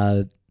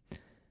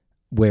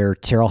 where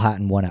Tyrrell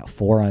Hatton won at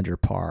 4 under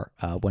par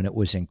when it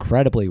was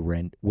incredibly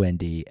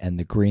windy and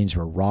the greens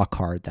were rock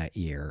hard that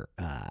year.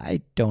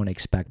 I don't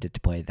expect it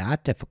to play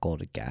that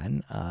difficult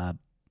again.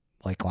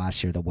 Like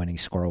last year, the winning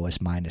score was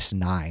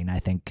 -9. I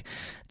think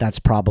that's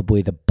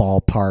probably the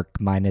ballpark.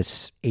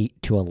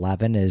 -8 to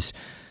 11 is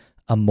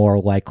a more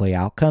likely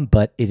outcome,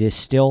 but it is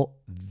still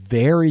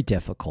very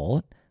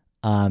difficult.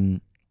 And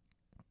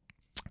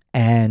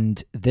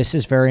this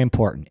is very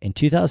important. In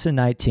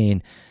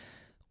 2019,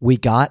 we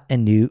got a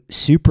new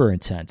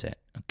superintendent,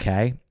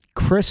 okay?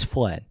 Chris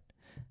Flynn.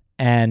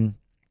 And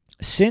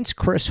since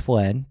Chris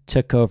Flynn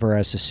took over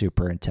as a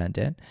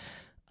superintendent,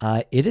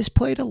 it has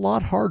played a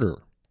lot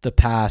harder the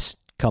past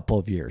couple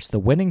of years. The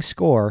winning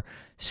score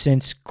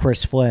since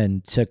Chris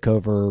Flynn took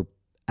over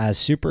as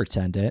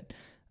superintendent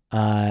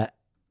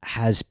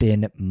has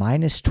been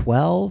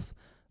 -12,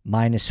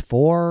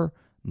 -4,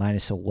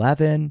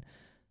 -11,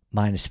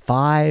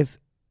 -5,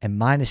 and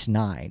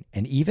 -9.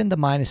 And even the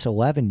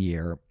 -11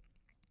 year,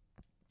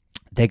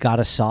 they got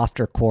a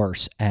softer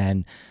course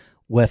and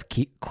lift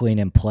clean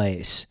in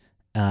place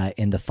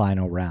in the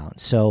final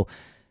round. So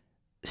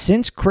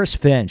since Chris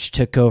Finch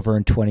took over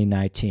in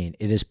 2019,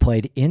 it has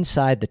played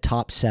inside the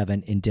top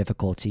 7 in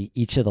difficulty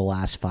each of the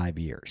last 5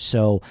 years.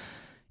 So,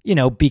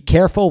 be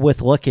careful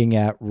with looking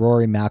at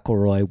Rory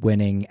McIlroy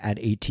winning at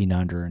 18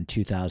 under in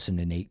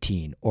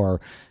 2018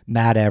 or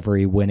Matt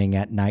Every winning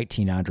at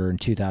 19 under in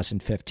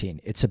 2015.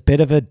 It's a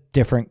bit of a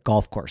different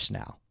golf course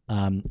now.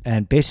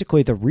 And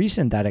basically the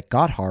reason that it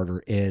got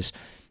harder is,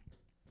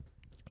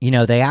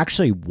 they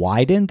actually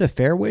widened the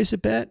fairways a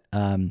bit.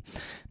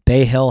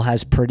 Bay Hill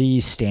has pretty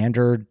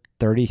standard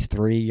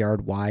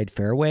 33-yard wide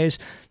fairways,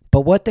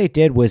 but what they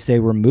did was they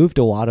removed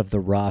a lot of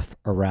the rough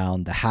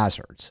around the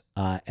hazards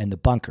and the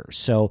bunkers.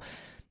 So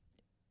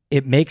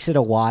it makes it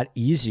a lot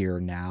easier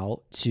now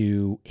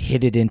to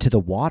hit it into the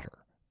water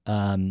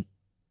and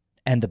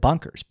the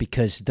bunkers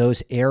because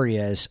those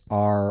areas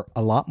are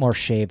a lot more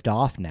shaved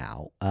off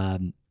now.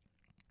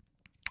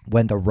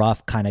 When the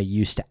rough kind of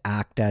used to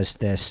act as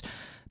this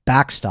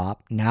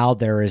backstop, now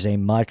there is a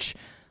much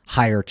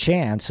higher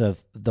chance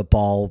of the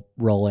ball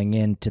rolling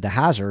into the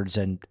hazards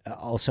and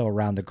also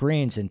around the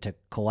greens into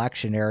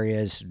collection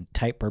areas,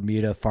 tight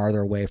Bermuda farther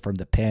away from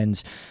the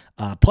pins.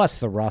 Plus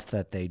the rough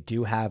that they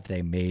do have,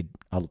 they made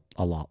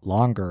a lot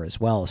longer as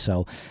well.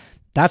 So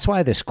that's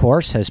why this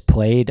course has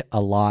played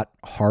a lot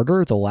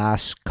harder the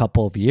last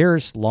couple of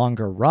years.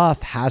 Longer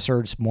rough,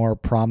 hazards more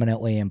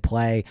prominently in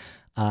play.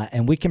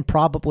 And we can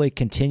probably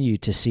continue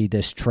to see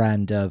this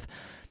trend of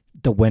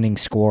the winning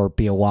score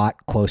be a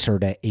lot closer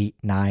to 8,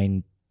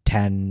 9,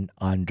 10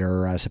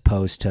 under as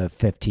opposed to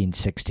 15,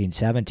 16,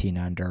 17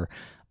 under.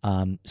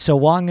 So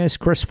long as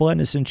Chris Flynn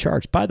is in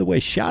charge. By the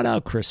way, shout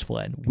out Chris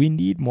Flynn. We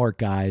need more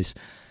guys.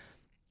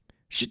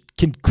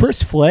 Can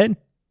Chris Flynn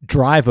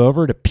drive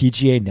over to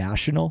PGA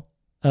National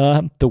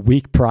the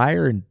week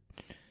prior and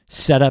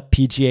set up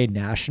PGA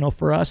National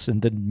for us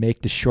and then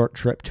make the short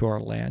trip to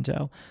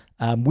Orlando.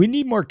 We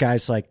need more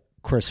guys like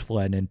Chris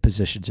Flynn in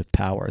positions of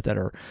power that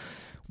are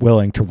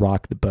willing to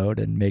rock the boat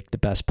and make the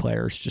best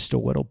players just a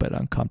little bit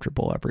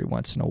uncomfortable every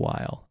once in a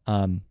while.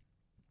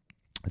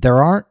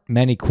 There aren't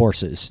many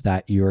courses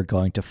that you're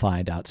going to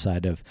find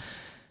outside of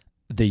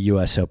the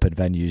U.S. Open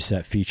venues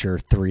that feature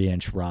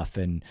 3-inch rough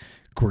and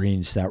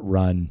greens that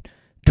run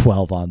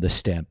 12 on the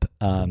stimp.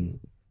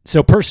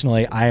 So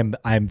personally,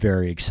 I'm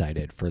very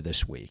excited for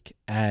this week.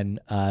 And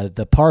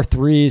the par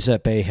threes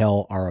at Bay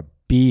Hill are a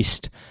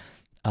beast.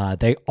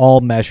 They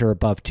all measure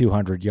above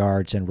 200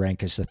 yards and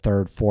rank as the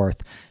 3rd,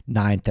 4th,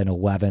 9th, and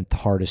 11th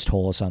hardest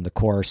holes on the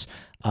course.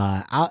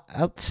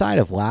 Outside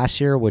of last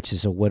year, which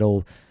is a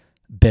little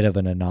bit of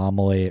an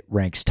anomaly, it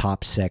ranks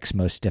top 6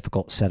 most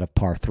difficult set of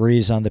par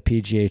threes on the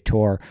PGA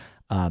Tour.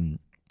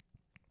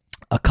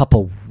 A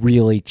couple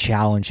really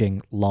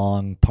challenging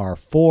long par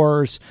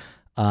fours.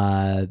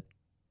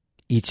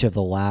 Each of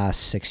the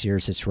last 6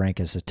 years, it's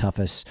ranked as the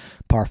toughest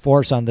par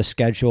fours on the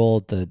schedule.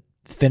 The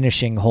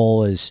finishing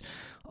hole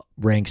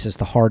ranks as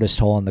the hardest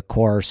hole on the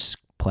course,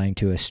 playing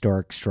to a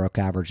historic stroke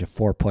average of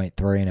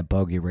 4.3 and a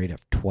bogey rate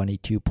of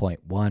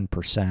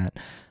 22.1%.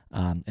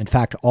 In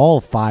fact,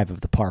 all 5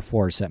 of the par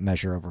 4s that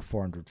measure over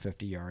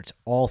 450 yards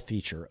all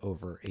feature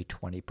over a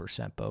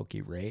 20%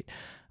 bogey rate.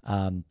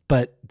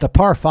 But the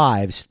par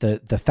 5s,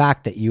 the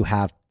fact that you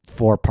have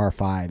 4 par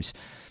 5s,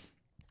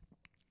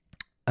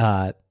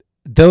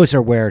 those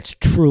are where it's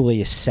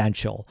truly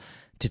essential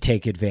to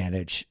take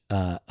advantage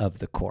of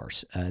the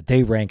course.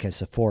 They rank as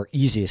the 4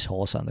 easiest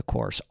holes on the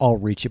course, all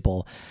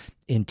reachable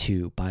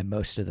into by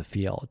most of the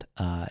field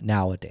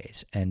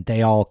nowadays. And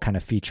they all kind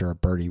of feature a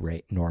birdie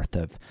rate north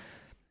of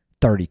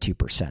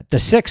 32%. The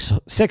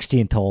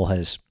 16th hole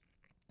has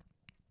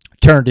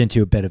turned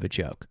into a bit of a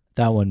joke.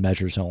 That one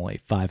measures only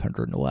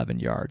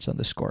 511 yards on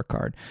the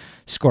scorecard,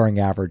 scoring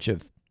average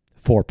of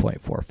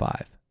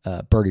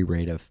 4.45, birdie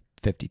rate of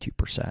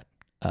 52%.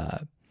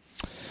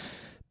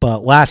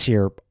 But last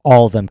year,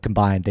 all of them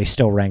combined, they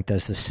still ranked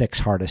as the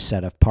 6th hardest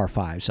set of par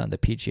 5s on the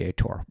PGA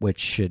Tour, which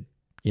should,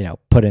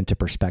 put into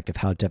perspective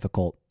how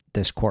difficult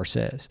this course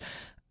is.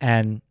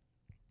 And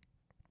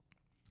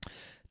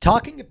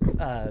talking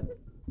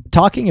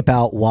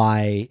about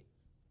why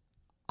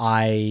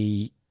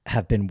I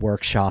have been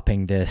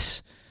workshopping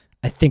this,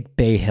 I think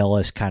Bay Hill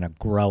is kind of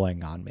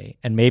growing on me.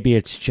 And maybe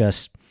it's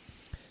just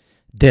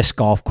this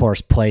golf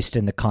course placed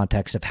in the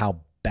context of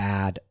how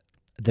bad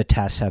the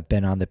tests have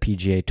been on the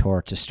PGA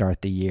Tour to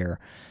start the year.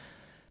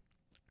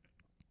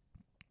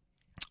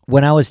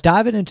 When I was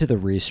diving into the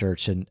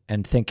research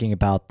and thinking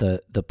about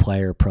the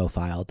player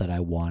profile that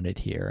I wanted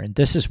here, and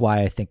this is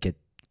why I think it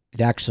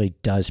actually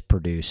does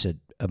produce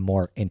a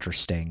more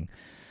interesting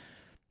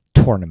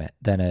tournament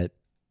than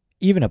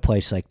even a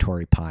place like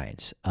Torrey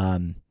Pines.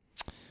 I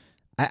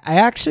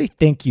actually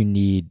think you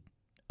need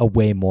a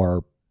way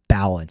more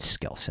balanced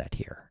skill set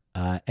here.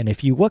 And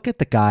if you look at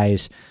the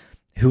guys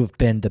who've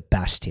been the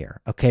best here,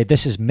 okay,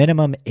 this is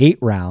minimum 8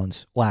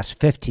 rounds, last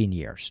 15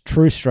 years,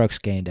 true strokes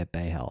gained at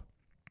Bay Hill.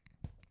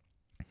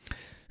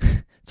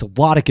 It's a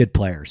lot of good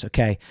players,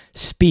 okay?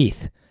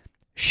 Spieth,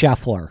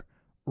 Scheffler,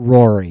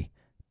 Rory,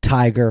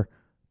 Tiger,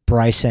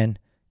 Bryson,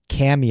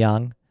 Cam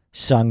Young,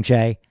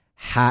 Sungjae,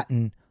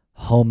 Hatton,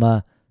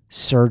 Homa,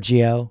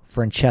 Sergio,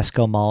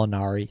 Francesco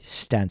Molinari,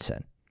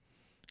 Stenson.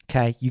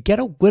 Okay, you get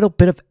a little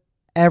bit of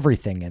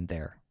everything in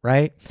there,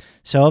 right?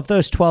 So of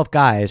those 12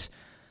 guys,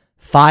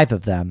 5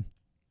 of them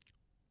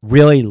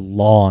really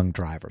long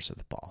drivers of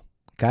the ball,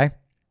 okay?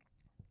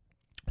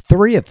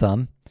 3 of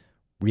them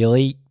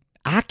really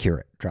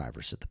accurate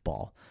drivers of the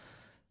ball.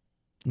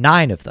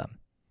 9 of them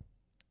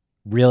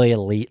really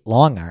elite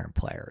long iron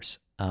players.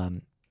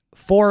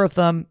 4 of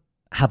them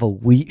have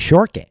elite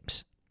short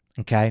games,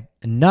 okay?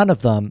 And none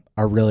of them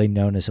are really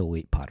known as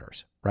elite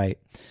putters, right?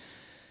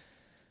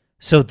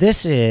 So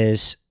this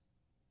is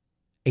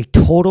a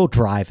total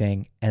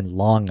driving and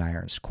long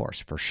irons course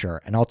for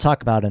sure. And I'll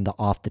talk about in the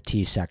off the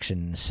tee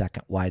section in a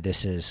second why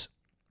this is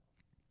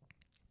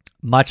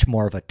much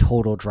more of a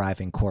total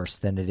driving course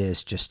than it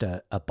is just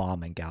a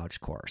bomb and gouge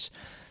course.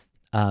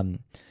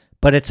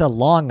 But it's a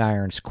long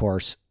irons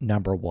course,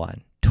 number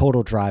 1,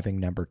 total driving,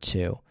 number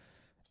 2,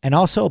 and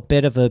also a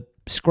bit of a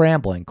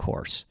scrambling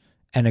course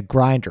and a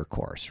grinder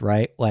course,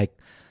 right? Like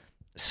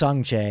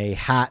Sungjae,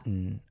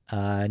 Hatton,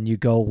 and you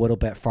go a little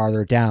bit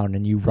farther down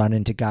and you run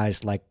into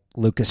guys like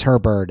Lucas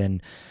Herbert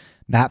and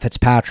Matt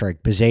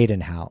Fitzpatrick,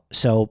 Bezadenhout.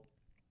 So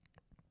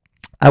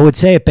I would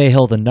say at Bay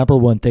Hill, the number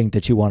 1 thing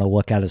that you want to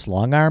look at is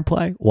long iron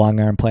play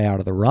out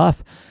of the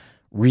rough,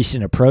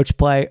 recent approach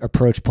play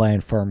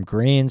in firm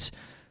greens.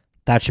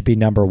 That should be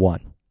number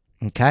 1.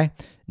 Okay.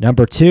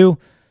 Number 2,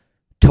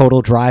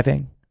 total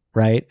driving,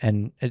 right?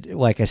 And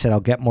like I said, I'll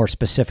get more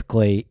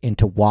specifically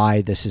into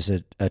why this is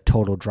a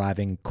total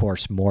driving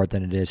course more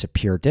than it is a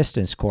pure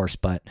distance course,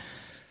 but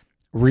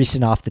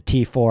recent off the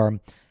tee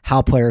form,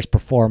 how players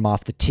perform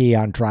off the tee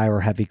on dry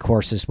or heavy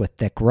courses with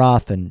thick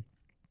rough. And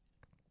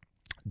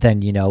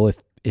then,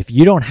 if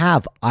you don't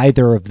have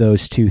either of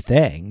those 2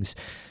 things,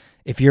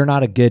 if you're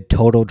not a good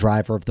total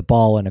driver of the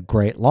ball and a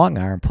great long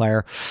iron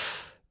player,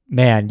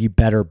 man, you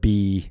better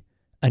be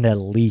an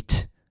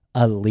elite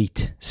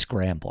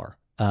scrambler,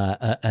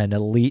 an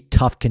elite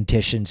tough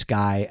conditions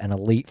guy, an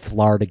elite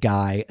Florida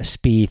guy, a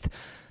Spieth,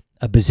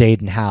 a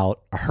Bezadenhout,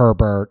 a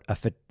Herbert, a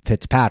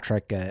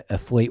Fitzpatrick, a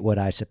Fleetwood,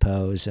 I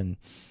suppose. And,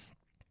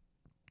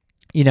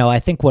 I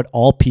think what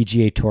all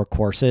PGA Tour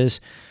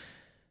courses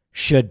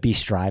should be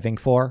striving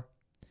for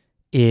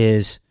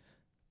is,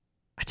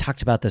 I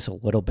talked about this a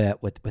little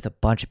bit with a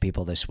bunch of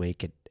people this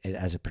week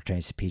as it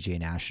pertains to PGA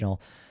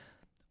National.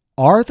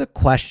 Are the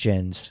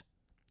questions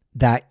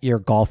that your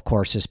golf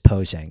course is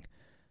posing,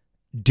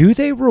 do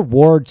they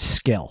reward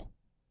skill?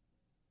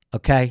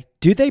 Okay.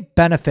 Do they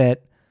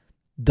benefit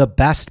the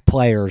best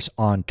players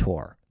on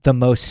tour, the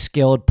most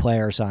skilled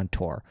players on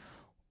tour?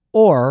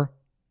 Or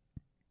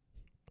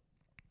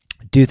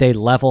do they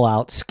level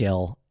out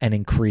skill and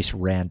increase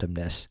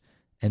randomness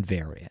and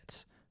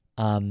variance?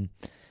 And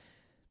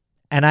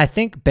I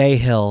think Bay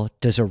Hill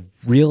does a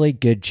really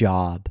good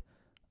job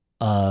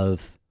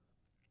of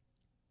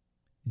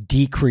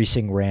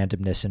decreasing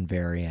randomness and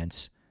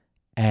variance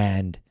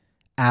and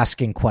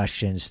asking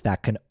questions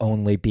that can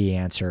only be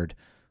answered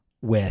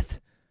with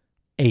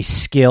a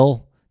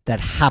skill that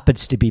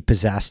happens to be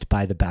possessed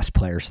by the best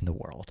players in the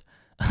world,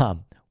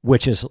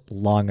 which is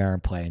long iron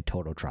play and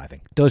total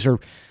driving. Those are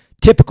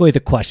typically the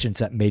questions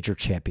that major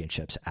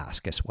championships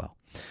ask as well.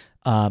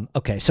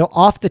 Okay, so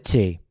off the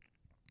tee,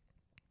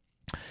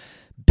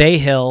 Bay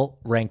Hill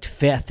ranked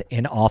 5th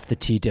in off the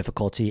tee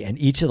difficulty, and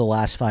each of the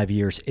last 5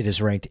 years it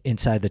is ranked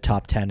inside the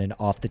top 10 in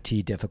off the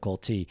tee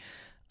difficulty.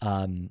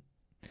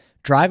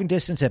 Driving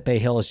distance at Bay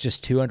Hill is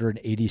just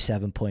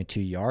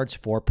 287.2 yards,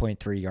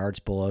 4.3 yards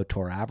below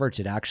tour average.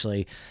 It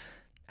actually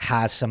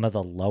has some of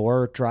the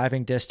lower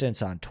driving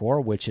distance on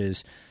tour, which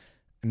is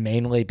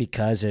mainly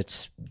because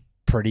it's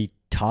pretty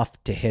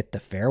tough to hit the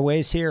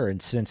fairways here.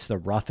 And since the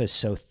rough is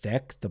so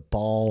thick, the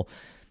ball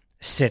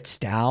sits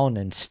down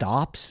and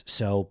stops.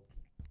 So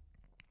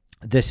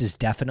this is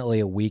definitely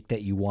a week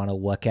that you want to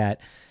look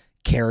at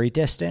carry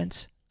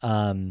distance.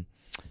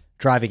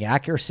 Driving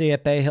accuracy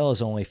at Bay Hill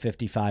is only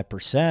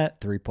 55%,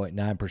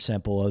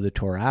 3.9% below the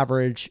tour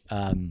average.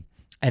 And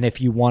if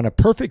you want a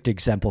perfect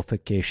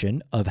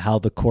exemplification of how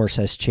the course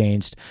has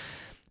changed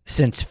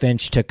since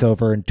Finch took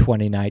over in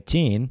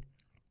 2019,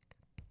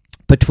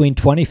 between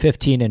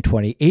 2015 and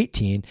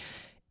 2018,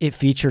 it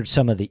featured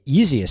some of the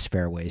easiest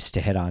fairways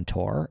to hit on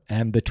tour.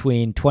 And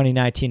between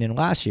 2019 and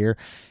last year,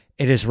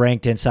 it is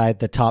ranked inside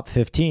the top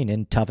 15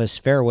 in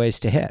toughest fairways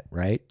to hit,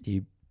 right?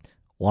 A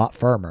lot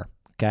firmer,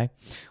 okay?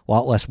 A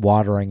lot less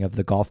watering of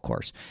the golf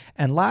course.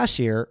 And last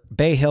year,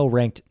 Bay Hill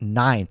ranked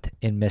 9th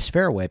in missed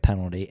fairway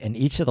penalty. And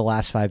each of the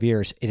last 5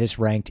 years, it is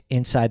ranked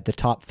inside the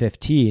top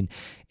 15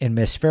 in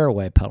missed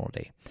fairway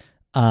penalty.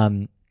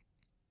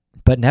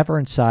 But never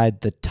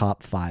inside the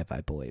top 5,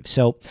 I believe.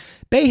 So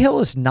Bay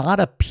Hill is not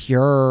a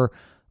pure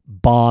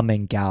bomb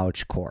and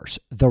gouge course.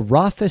 The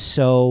rough is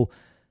so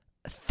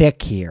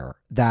thick here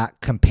that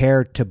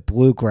compared to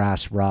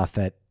bluegrass rough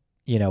at,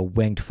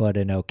 Winged Foot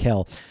and Oak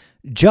Hill,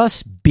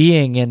 just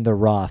being in the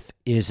rough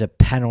is a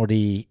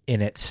penalty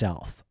in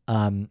itself.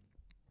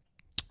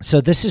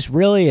 So this is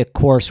really a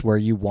course where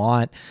you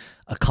want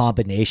a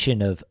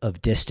combination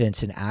of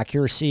distance and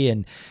accuracy.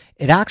 And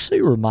it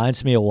actually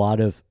reminds me a lot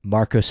of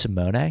Marco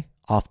Simone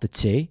off the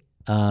tee,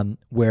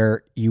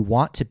 where you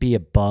want to be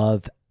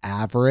above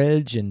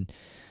average and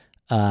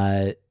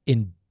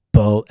in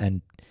both.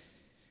 And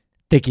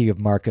thinking of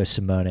Marco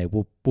Simone,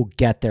 we'll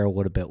get there a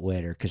little bit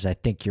later because I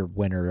think your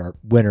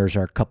winners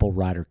are a couple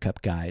Ryder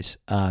Cup guys.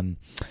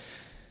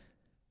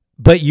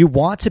 But you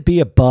want to be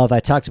above,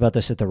 I talked about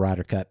this at the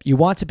Ryder Cup, you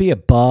want to be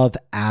above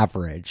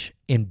average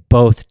in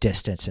both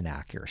distance and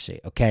accuracy,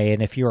 okay?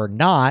 And if you're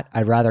not,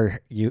 I'd rather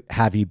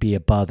have you be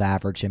above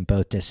average in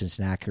both distance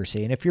and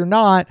accuracy. And if you're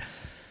not,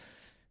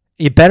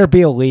 you better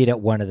be elite at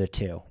one of the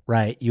two,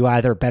 right? You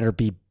either better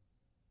be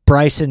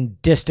Bryson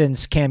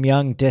distance, Cam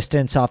Young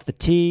distance off the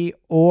tee,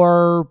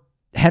 or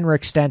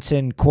Henrik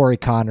Stenson, Corey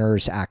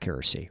Connors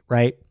accuracy,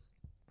 right?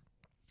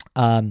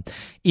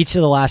 Each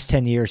of the last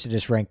 10 years, it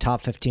is ranked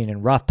top 15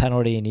 in rough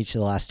penalty, and each of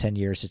the last 10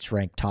 years, it's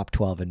ranked top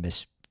 12 in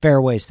missed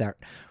fairways that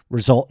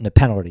result in a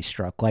penalty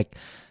stroke. Like,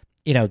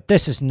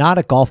 this is not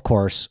a golf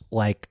course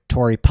like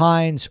Torrey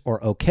Pines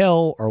or Oak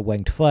Hill or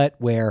Winged Foot,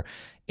 where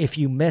if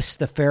you miss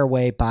the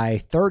fairway by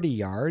 30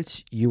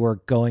 yards, you are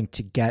going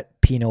to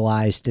get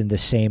penalized in the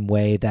same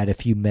way that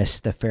if you miss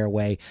the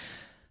fairway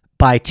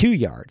by 2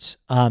 yards.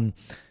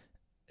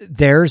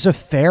 There's a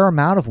fair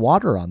amount of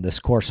water on this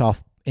course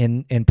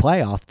in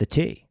play off the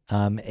tee.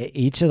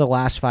 Each of the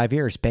last 5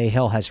 years, Bay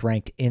Hill has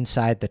ranked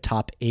inside the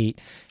top 8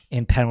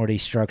 in penalty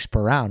strokes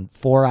per round.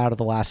 4 out of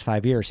the last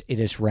 5 years, it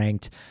is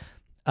ranked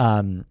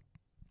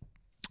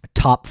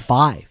top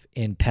 5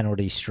 in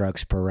penalty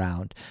strokes per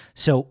round.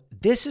 So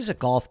this is a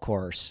golf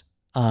course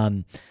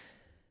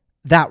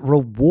that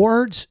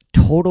rewards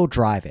total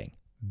driving,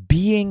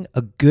 being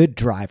a good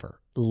driver,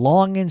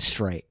 long and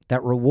straight,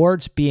 that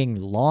rewards being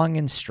long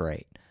and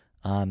straight.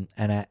 And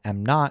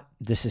I'm not,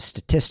 this is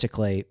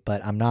statistically,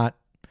 but I'm not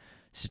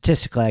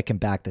Statistically, I can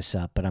back this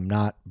up, but I'm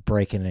not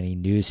breaking any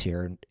news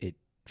here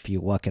if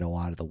you look at a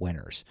lot of the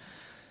winners.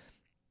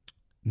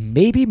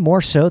 Maybe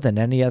more so than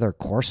any other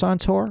course on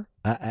tour.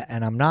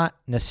 And I'm not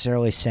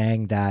necessarily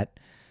saying that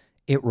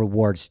it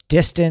rewards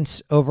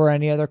distance over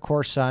any other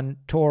course on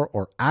tour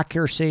or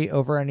accuracy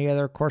over any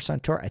other course on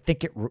tour. I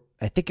think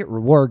it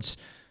rewards,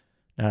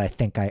 not I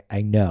think,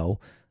 I know,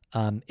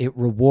 it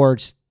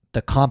rewards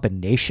the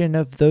combination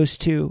of those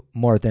two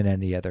more than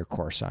any other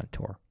course on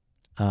tour.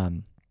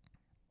 And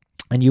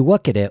you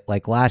look at it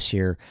like last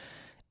year,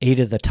 8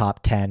 of the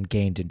top 10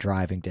 gained in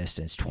driving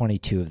distance,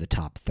 22 of the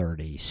top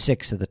 30,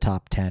 6 of the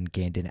top 10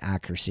 gained in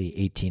accuracy,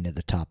 18 of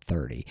the top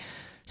 30,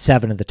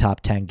 7 of the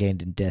top 10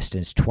 gained in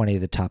distance, 20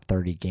 of the top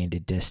 30 gained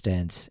in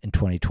distance in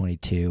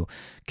 2022.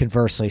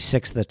 Conversely,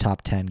 6 of the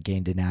top 10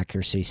 gained in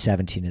accuracy,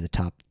 17 of the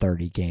top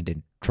 30 gained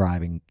in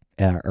driving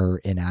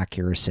or in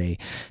accuracy.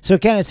 So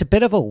again, it's a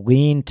bit of a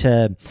lean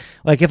to,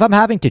 like, if I'm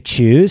having to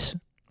choose,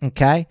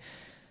 okay,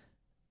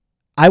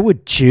 I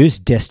would choose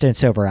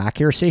distance over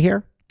accuracy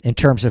here in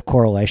terms of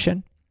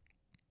correlation.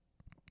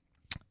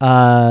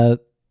 But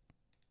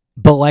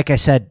like I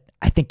said,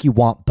 I think you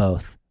want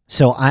both.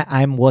 So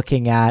I'm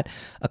looking at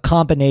a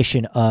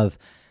combination of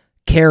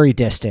carry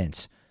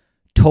distance,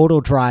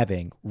 total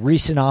driving,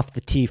 recent off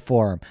the tee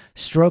form,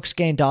 strokes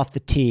gained off the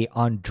tee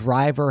on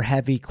driver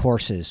heavy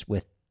courses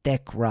with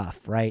thick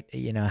rough, right?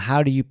 You know,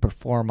 how do you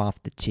perform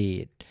off the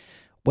tee at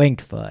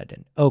Winged Foot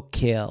and Oak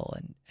Hill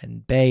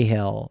and Bay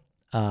Hill,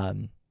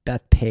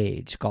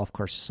 Bethpage, golf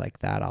courses like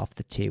that off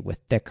the tee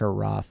with thicker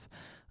rough,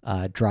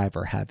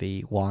 driver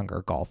heavy,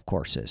 longer golf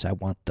courses. I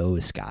want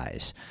those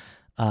guys.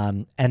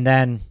 And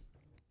then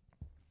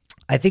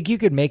I think you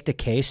could make the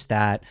case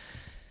that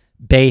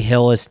Bay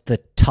Hill is the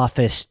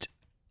toughest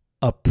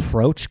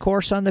approach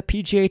course on the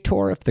PGA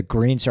Tour if the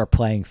greens are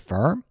playing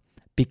firm,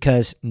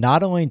 because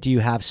not only do you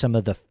have some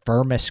of the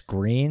firmest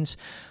greens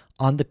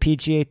on the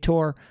PGA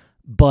Tour,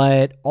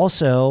 but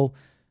also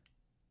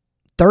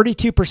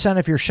 32%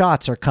 of your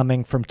shots are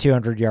coming from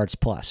 200 yards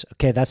plus.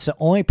 Okay, that's the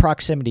only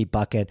proximity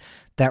bucket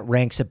that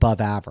ranks above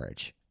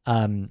average,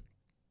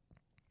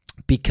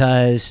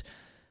 because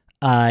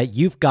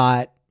you've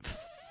got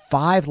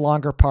 5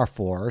 longer par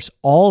 4s.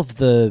 All of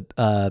the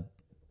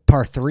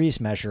par 3s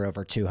measure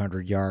over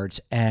 200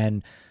 yards,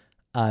 and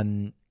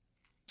the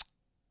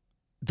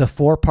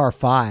 4 par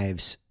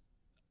 5s,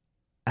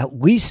 at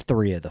least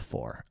 3 of the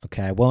 4.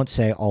 Okay, I won't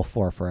say all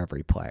 4 for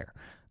every player,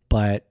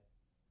 but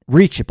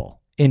reachable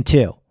in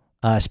 2,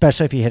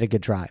 especially if you hit a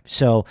good drive.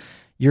 So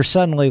you're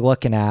suddenly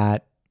looking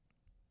at,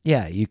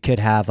 you could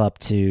have up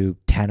to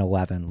 10,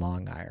 11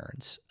 long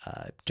irons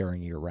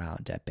during your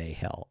round at Bay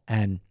Hill.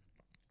 And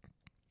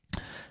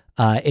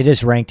it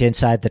is ranked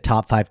inside the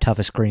top 5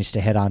 toughest greens to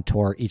hit on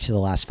tour each of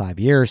the last 5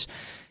 years.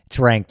 It's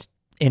ranked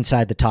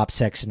inside the top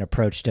 6 in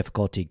approach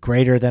difficulty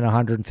greater than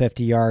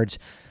 150 yards.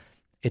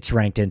 It's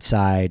ranked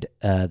inside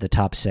the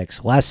top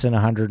 6 less than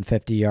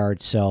 150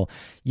 yards. So,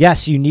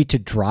 yes, you need to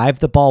drive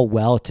the ball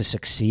well to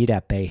succeed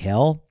at Bay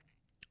Hill,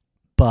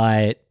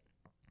 but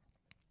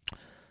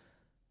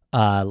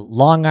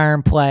long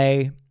iron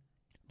play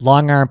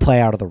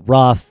out of the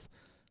rough,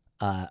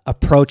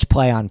 approach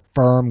play on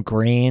firm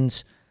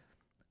greens,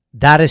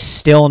 that is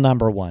still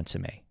number one to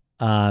me.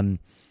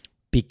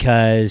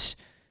 Because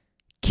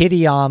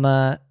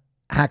Kitayama,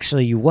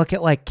 actually, you look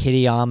at like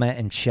Kitayama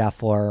and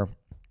Scheffler,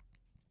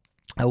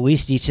 at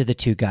least each of the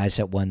 2 guys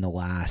that won the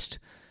last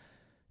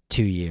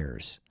 2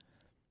 years,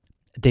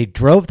 they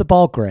drove the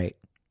ball great,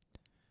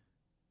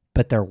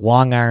 but their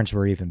long irons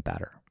were even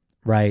better,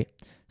 right?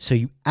 So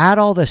you add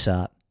all this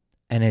up,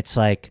 and it's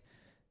like,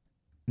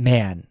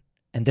 man,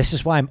 and this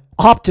is why I'm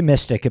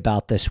optimistic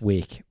about this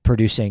week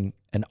producing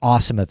an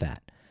awesome event.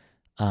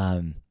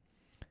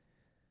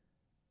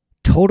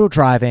 Total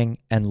driving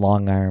and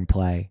long iron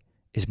play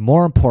is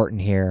more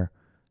important here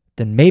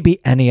than maybe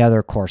any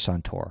other course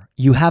on tour.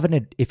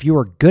 If you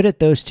are good at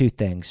those 2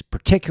 things,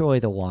 particularly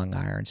the long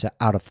irons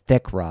out of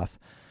thick rough,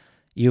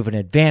 you have an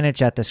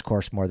advantage at this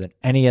course more than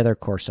any other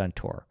course on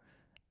tour.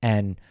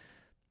 And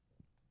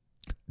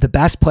the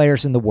best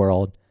players in the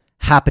world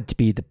happen to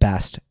be the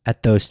best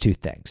at those 2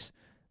 things.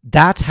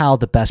 That's how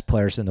the best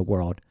players in the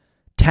world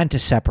tend to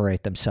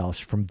separate themselves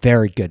from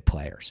very good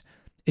players,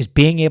 is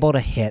being able to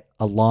hit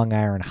a long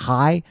iron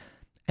high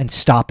and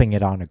stopping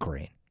it on a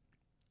green.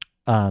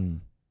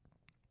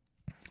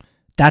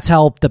 That's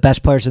how the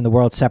best players in the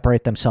world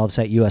separate themselves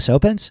at U.S.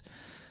 Opens.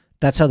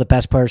 That's how the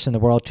best players in the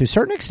world, to a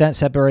certain extent,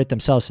 separate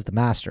themselves at the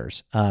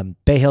Masters.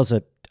 Bay Hill's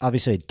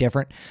obviously a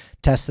different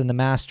test than the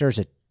Masters.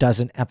 It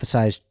doesn't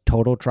emphasize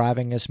total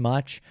driving as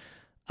much,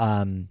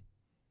 but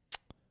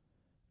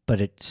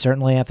it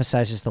certainly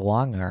emphasizes the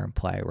long iron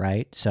play,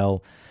 right?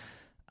 So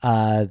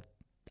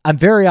I'm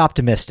very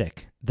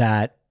optimistic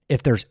that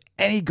if there's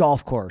any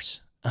golf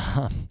course,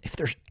 that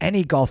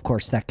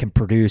can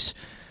produce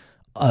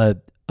a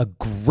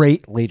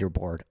great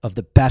leaderboard of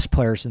the best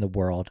players in the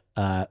world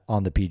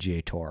on the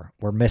PGA Tour.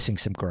 We're missing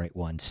some great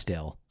ones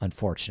still,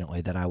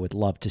 unfortunately, that I would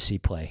love to see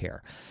play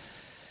here.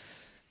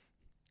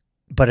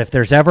 But if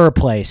there's ever a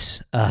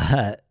place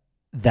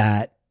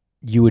that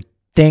you would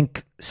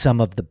think some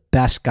of the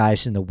best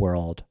guys in the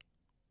world,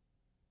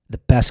 the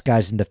best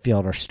guys in the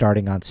field, are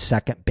starting on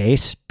second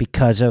base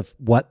because of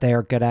what they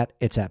are good at.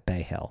 It's at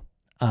Bay Hill.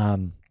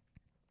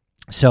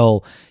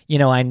 So,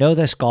 I know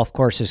this golf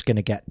course is going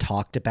to get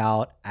talked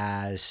about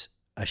as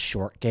a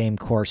short game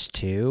course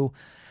too,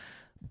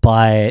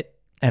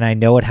 and I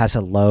know it has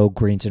a low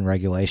greens in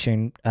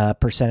regulation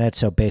percentage.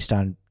 So based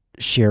on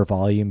sheer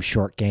volume,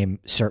 short game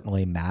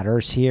certainly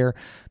matters here.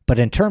 But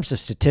in terms of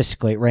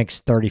statistically, it ranks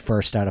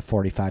 31st out of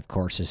 45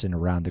 courses in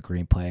around the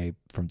green play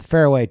from the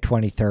fairway,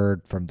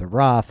 23rd from the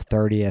rough,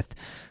 30th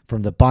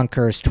from the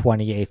bunkers,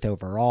 28th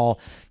overall.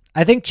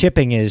 I think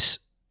chipping is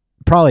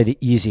probably the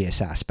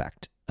easiest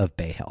aspect of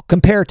Bay Hill,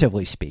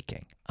 comparatively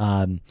speaking,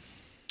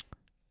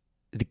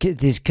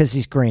 because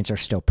these greens are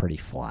still pretty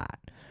flat,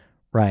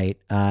 right?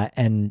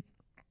 And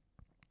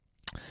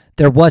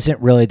there wasn't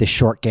really the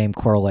short game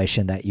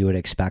correlation that you would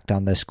expect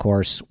on this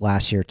course.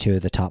 Last year, 2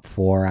 of the top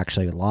 4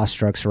 actually lost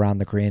strokes around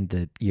the green.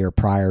 The year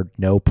prior,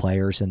 no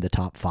players in the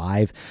top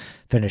 5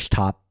 finished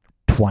top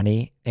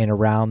 20 in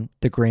around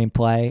the green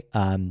play.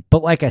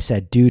 But like I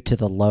said, due to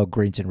the low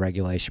greens in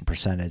regulation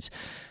percentage,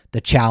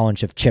 the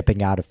challenge of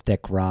chipping out of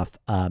thick rough,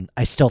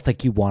 I still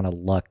think you want to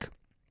look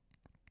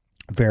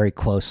very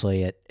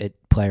closely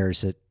at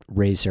players that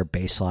raise their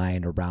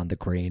baseline around the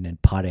green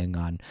and putting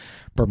on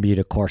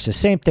Bermuda courses.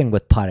 Same thing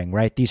with putting,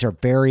 right? These are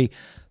very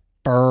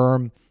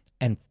firm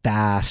and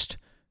fast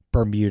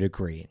Bermuda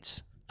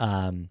greens.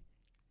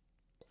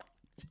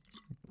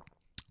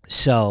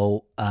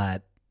 So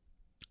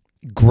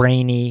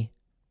grainy,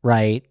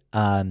 right?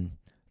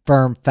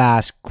 Firm,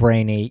 fast,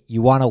 grainy.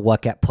 You want to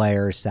look at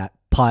players that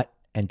putt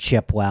and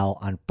chip well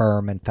on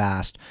firm and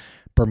fast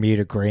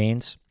Bermuda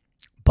greens.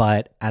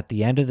 But at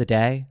the end of the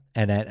day,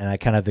 and I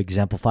kind of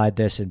exemplified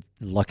this in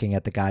looking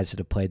at the guys that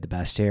have played the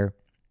best here,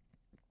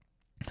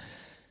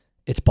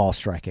 it's ball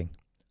striking.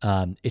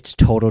 It's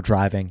total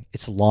driving.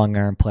 It's long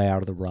iron play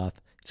out of the rough.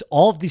 It's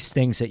all of these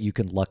things that you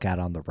can look at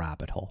on the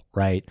rabbit hole,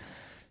 right?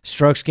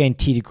 Strokes gained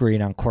tee to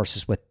green on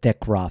courses with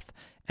thick rough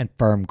and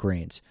firm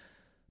greens.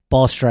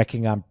 Ball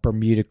striking on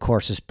Bermuda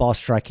courses, ball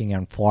striking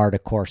on Florida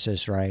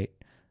courses, right?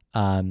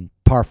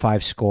 Par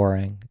 5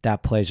 scoring,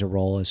 that plays a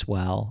role as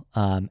well.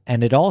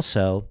 And it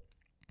also,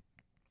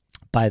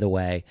 by the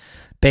way,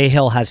 Bay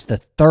Hill has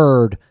the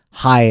 3rd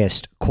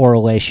highest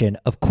correlation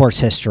of course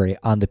history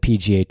on the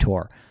PGA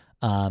Tour.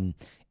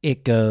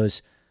 It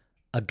goes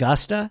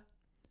Augusta,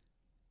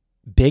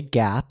 Big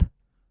Gap,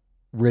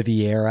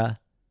 Riviera,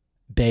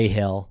 Bay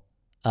Hill,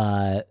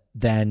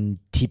 then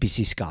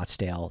TPC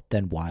Scottsdale,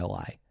 then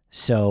Waialae.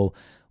 So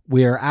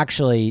we're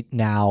actually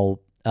now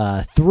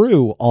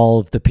through all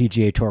of the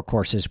PGA Tour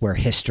courses where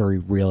history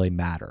really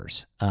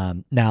matters.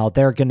 Now,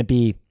 they're going to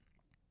be,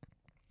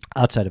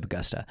 outside of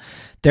Augusta,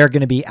 they're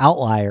going to be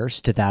outliers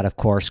to that, of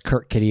course.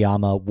 Kurt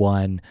Kitayama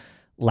won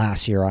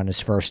last year on his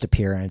first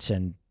appearance,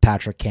 and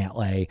Patrick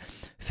Cantlay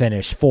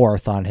finished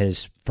 4th on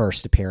his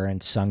first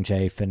appearance.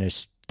 Sungjae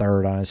finished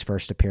 3rd on his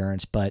first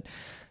appearance. But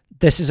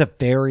this is a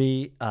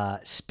very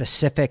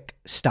specific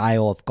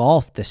style of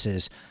golf. This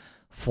is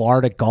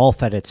Florida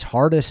golf at its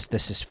hardest.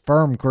 This is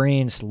firm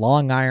greens,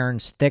 long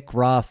irons, thick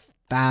rough,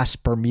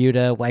 fast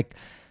Bermuda. Like,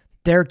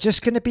 they're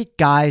just going to be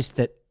guys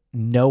that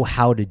know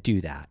how to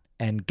do that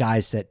and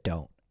guys that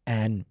don't.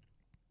 And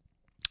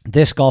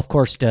this golf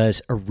course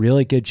does a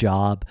really good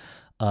job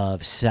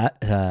of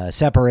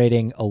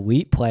separating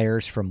elite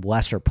players from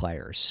lesser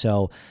players.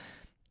 So,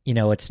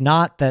 it's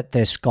not that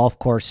this golf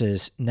course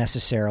is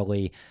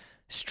necessarily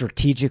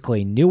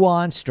strategically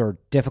nuanced or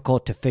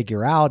difficult to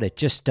figure out. It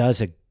just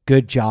does a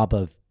good job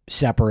of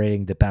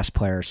separating the best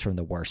players from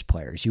the worst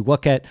players. You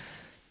look at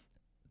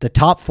the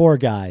top 4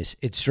 guys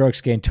in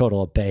strokes gained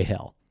total at Bay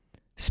Hill: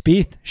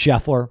 Spieth,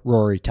 Scheffler,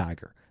 Rory,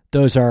 Tiger.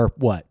 Those are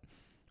what?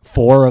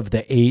 4 of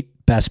the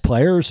 8 best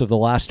players of the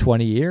last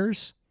 20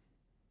 years?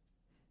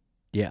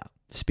 Yeah.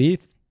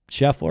 Spieth,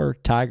 Scheffler,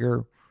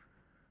 Tiger,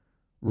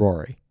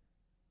 Rory.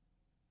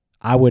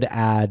 I would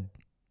add,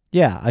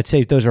 I'd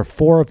say those are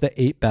 4 of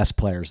the 8 best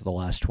players of the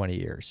last 20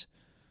 years.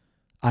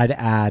 I'd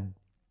add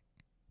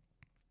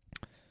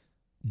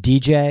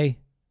DJ,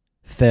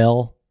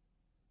 Phil,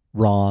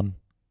 Rahm,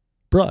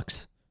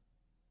 Brooks,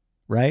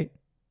 right?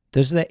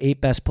 Those are the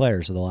 8 best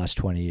players of the last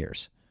 20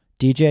 years.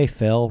 DJ,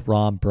 Phil,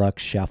 Rahm,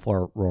 Brooks,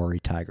 Scheffler, Rory,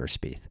 Tiger,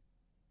 Spieth.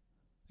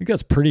 I think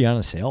that's pretty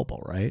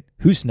unassailable, right?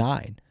 Who's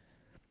 9?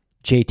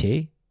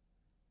 JT?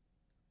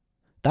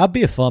 That'd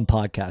be a fun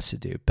podcast to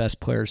do. Best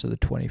players of the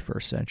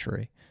 21st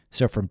century.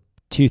 So from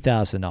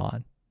 2000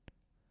 on,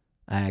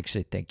 I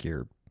actually think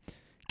you're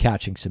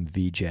catching some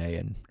VJ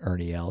and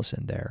Ernie Els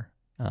in there.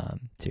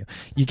 Too.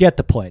 You get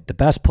the point. The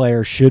best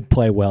players should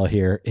play well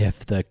here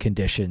if the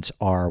conditions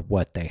are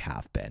what they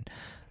have been.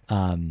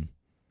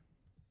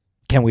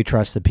 Can we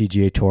trust the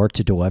PGA Tour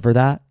to deliver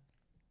that?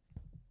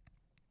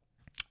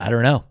 I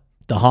don't know.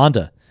 The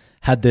Honda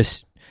had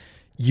this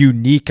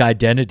unique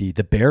identity,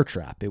 the bear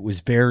trap. It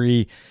was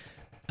very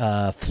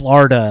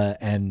Florida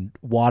and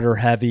water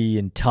heavy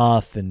and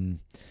tough, and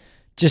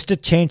just a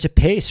change of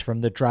pace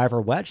from the driver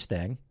wedge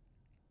thing.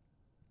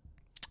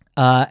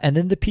 And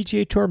then the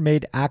PGA Tour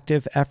made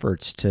active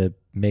efforts to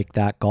make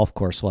that golf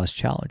course less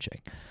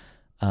challenging.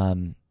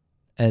 And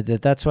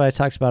that's what I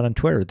talked about on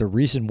Twitter. The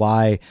reason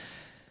why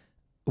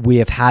we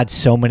have had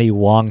so many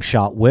long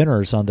shot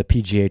winners on the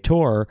PGA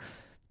Tour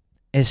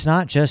is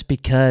not just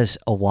because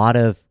a lot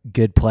of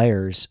good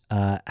players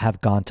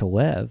have gone to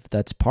live.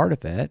 That's part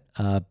of it,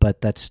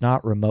 but that's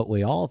not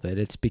remotely all of it.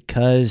 It's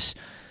because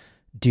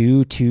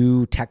due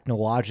to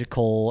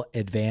technological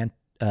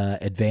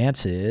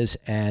advances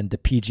and the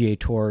PGA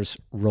Tour's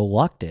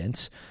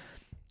reluctance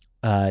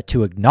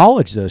to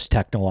acknowledge those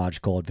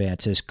technological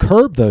advances,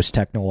 curb those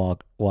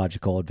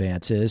technological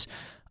advances,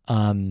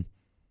 and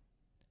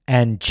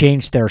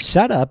change their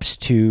setups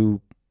to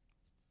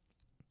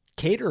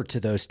cater to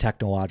those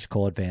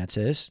technological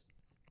advances,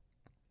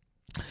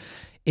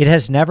 it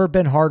has never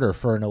been harder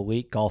for an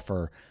elite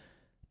golfer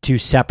to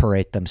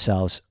separate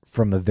themselves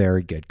from a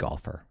very good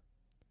golfer.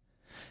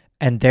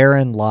 And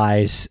therein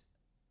lies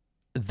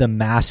the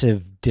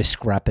massive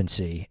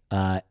discrepancy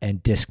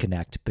and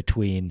disconnect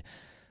between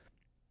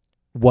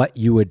what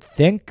you would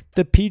think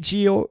the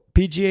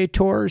PGA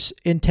Tour's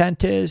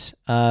intent is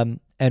and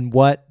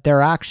what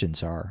their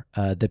actions are.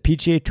 The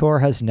PGA Tour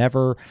has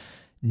never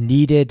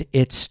needed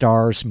its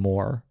stars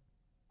more,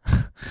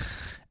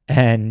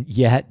 and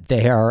yet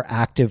they are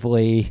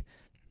actively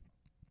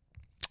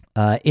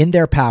in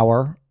their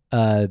power,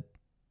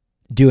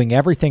 doing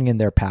everything in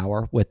their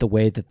power with the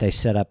way that they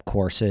set up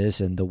courses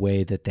and the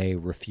way that they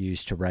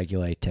refuse to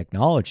regulate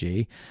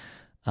technology.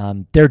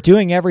 They're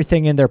doing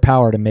everything in their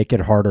power to make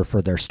it harder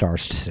for their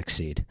stars to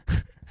succeed.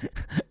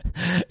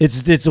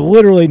 It's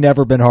literally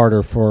never been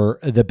harder for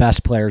the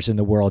best players in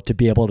the world to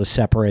be able to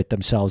separate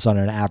themselves on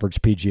an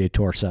average PGA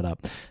Tour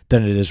setup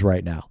than it is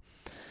right now.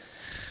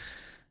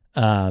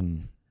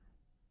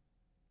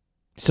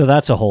 So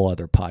that's a whole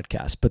other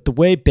podcast. But the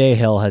way Bay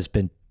Hill has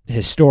been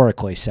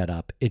historically set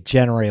up, it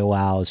generally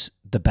allows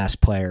the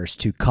best players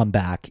to come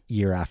back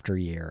year after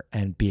year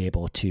and be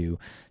able to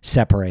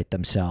separate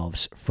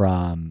themselves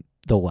from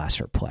the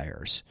lesser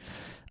players.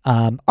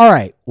 All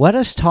right, let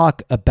us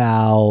talk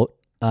about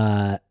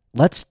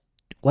let's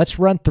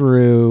run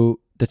through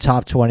the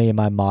top 20 in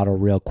my model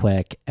real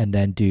quick and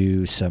then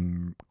do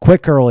some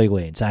quick early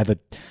leans. I have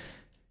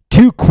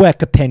two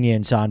quick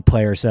opinions on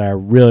players that I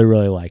really,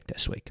 really like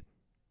this week.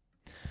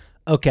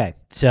 Okay,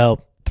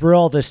 so threw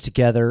all this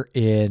together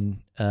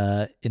in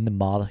the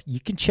model. You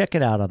can check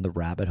it out on the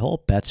rabbit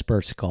hole,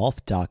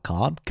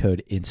 betspurtsgolf.com,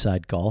 code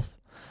InsideGolf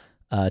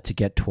to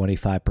get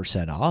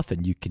 25% off,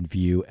 and you can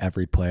view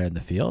every player in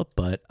the field.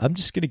 But I'm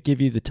just going to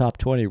give you the top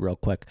 20 real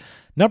quick.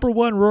 Number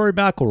 1, Rory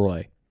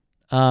McIlroy.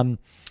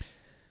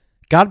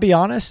 Got to be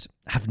honest,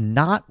 have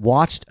not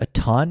watched a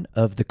ton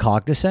of the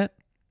Cognizant.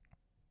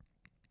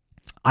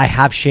 I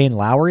have Shane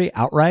Lowry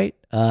outright,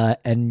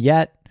 and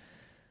yet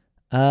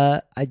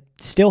I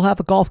still have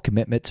a golf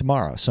commitment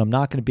tomorrow, so I'm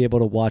not going to be able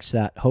to watch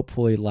that.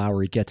 Hopefully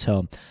Lowry gets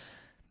home.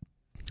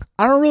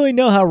 I don't really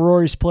know how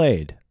Rory's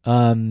played,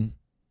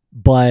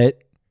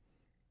 but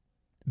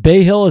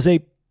Bay Hill is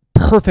a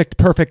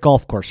perfect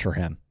golf course for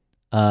him.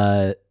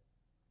 So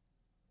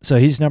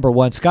he's number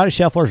 1. Scottie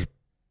Scheffler's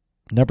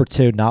number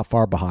 2, not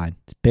far behind.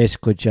 It's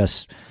basically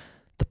just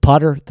the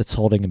putter that's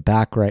holding him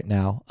back right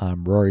now.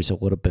 Rory's a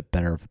little bit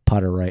better of a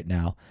putter right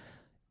now.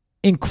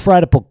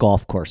 Incredible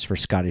golf course for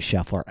Scottie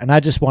Scheffler. And I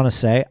just want to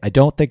say, I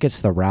don't think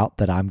it's the route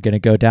that I'm going to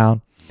go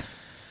down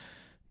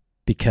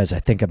because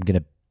I think I'm going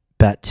to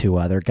bet 2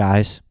 other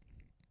guys.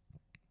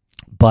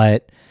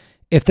 But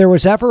if there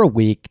was ever a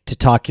week to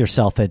talk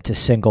yourself into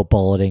single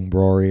bulleting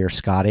Rory or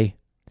Scottie,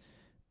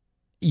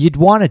 you'd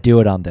want to do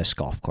it on this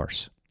golf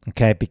course,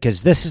 okay?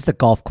 Because this is the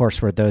golf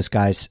course where those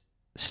guys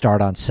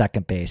start on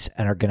second base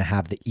and are going to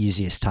have the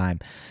easiest time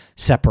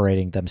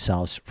separating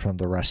themselves from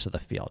the rest of the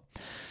field.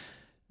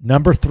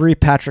 Number 3,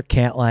 Patrick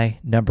Cantlay.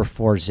 Number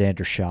 4, Xander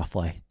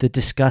Schauffele. The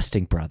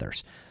Disgusting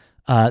Brothers.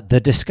 The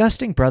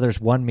Disgusting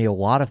Brothers won me a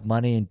lot of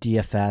money in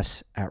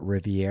DFS at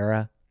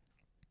Riviera,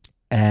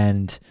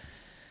 and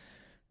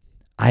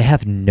I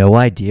have no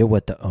idea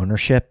what the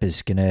ownership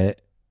is going to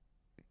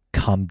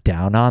come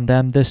down on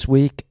them this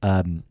week.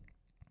 I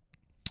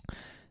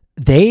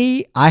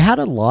had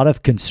a lot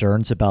of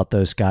concerns about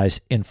those guys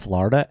in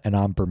Florida and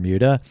on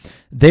Bermuda.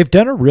 They've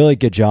done a really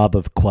good job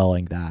of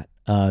quelling that.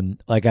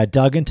 I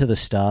dug into the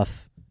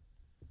stuff.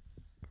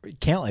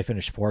 Cantlay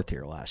finished 4th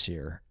here last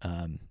year.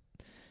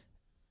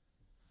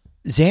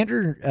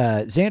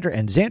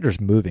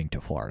 Xander's moving to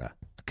Florida.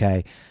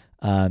 Okay.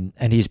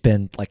 And he's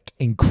been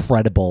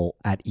incredible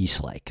at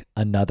Eastlake,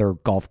 another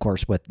golf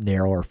course with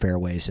narrower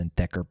fairways and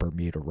thicker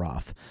Bermuda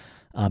rough,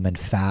 and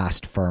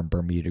fast, firm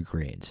Bermuda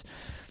greens.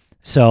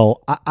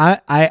 So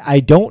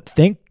I don't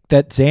think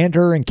that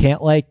Xander and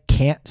Cantlay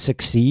can't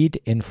succeed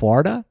in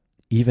Florida,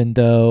 even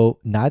though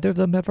neither of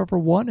them have ever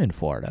won in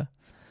Florida.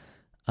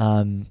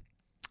 Not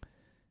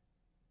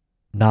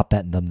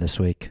betting them this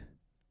week.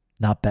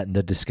 Not betting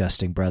the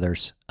Disgusting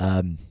Brothers.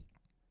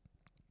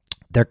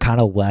 They're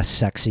kind of less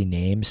sexy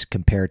names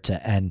compared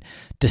to, and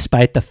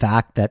despite the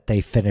fact that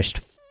they finished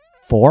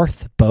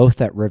 4th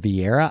both at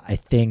Riviera, I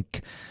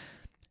think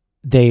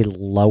they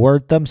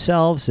lowered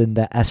themselves in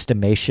the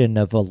estimation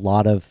of a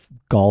lot of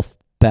golf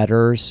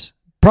bettors.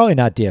 Probably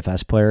not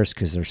DFS players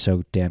because they're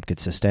so damn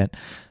consistent,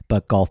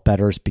 but golf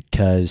bettors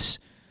because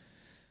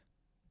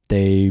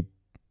they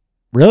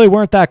really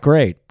weren't that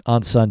great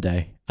on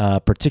Sunday,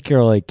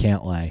 particularly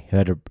Cantlay,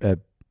 who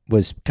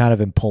was kind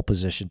of in pole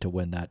position to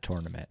win that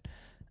tournament.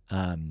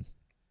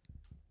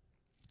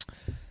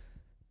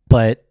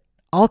 But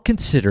I'll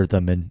consider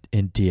them in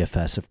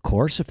DFS, of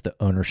course, if the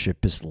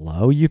ownership is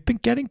low. You've been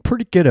getting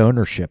pretty good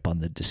ownership on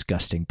the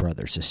Disgusting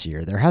Brothers this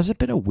year. There hasn't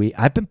been a week.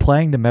 I've been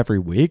playing them every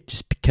week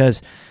just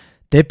because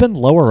they've been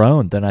lower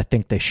owned than I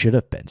think they should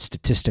have been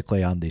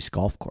statistically on these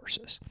golf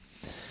courses.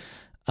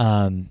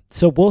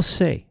 So we'll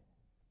see.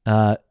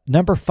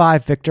 Number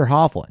 5, Victor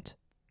Hovland.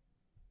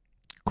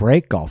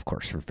 Great golf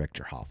course for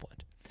Victor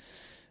Hovland.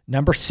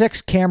 Number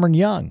 6, Cameron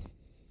Young.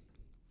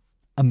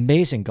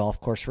 Amazing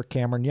golf course for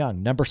Cameron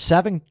Young. Number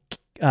 7,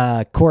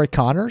 Corey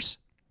Connors.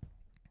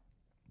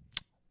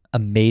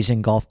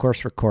 Amazing golf course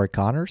for Corey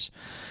Connors.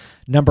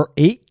 Number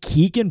 8,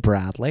 Keegan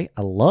Bradley.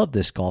 I love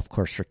this golf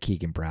course for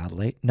Keegan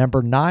Bradley.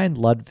 Number 9,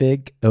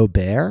 Ludwig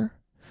Aubert.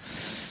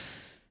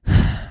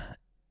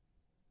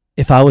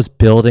 If I was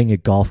building a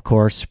golf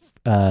course,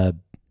 like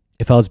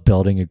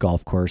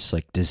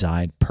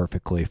designed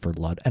perfectly for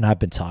Ludwig, and I've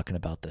been talking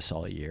about this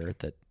all year,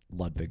 that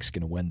Ludwig's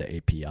going to win the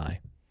API.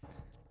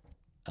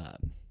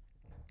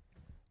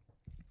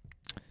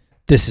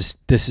 This is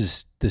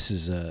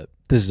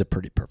a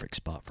pretty perfect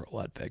spot for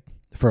Ludwig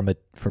from a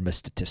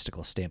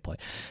statistical standpoint.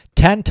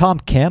 10, Tom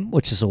Kim,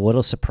 which is a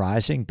little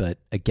surprising, but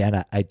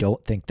again, I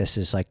don't think this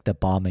is like the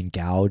bomb and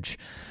gouge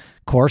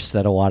course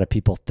that a lot of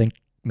people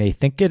may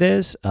think it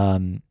is.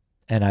 And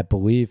I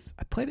believe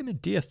I played him in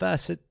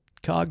DFS at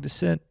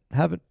Cognizant.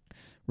 Haven't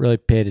really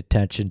paid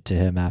attention to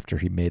him after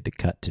he made the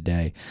cut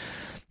today.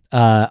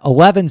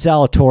 11,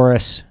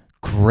 Zalatoris.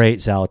 Great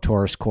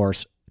Zalatoris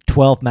course.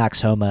 12,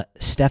 Max Homa.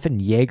 Stefan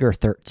Jaeger,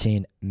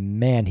 13.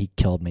 Man, he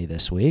killed me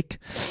this week.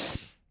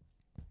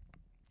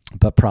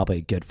 But probably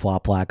a good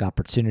flop lag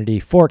opportunity.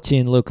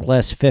 14, Luke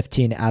List.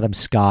 15, Adam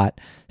Scott.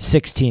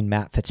 16,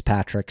 Matt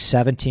Fitzpatrick.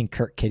 17,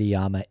 Kurt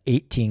Kitayama.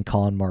 18,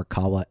 Colin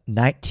Morikawa.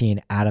 19,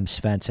 Adam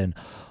Svensson.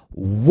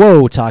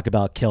 Whoa, talk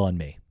about killing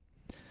me.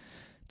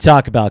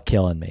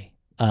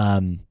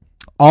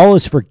 All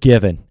is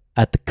forgiven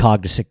at the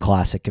Cognizant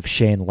Classic if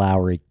Shane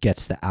Lowry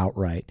gets the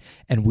outright.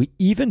 And we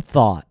even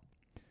thought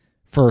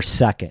for a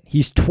second,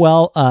 he's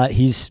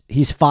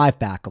 5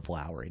 back of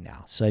Lowry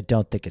now, so I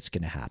don't think it's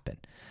going to happen.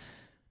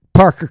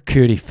 Parker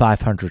Cootie,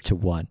 500 to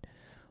 1.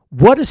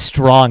 What a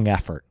strong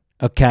effort,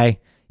 okay?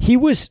 He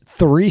was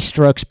 3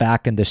 strokes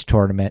back in this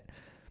tournament,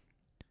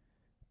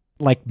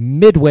 like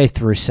midway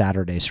through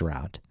Saturday's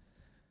round.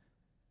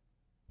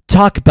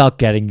 Talk about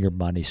getting your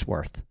money's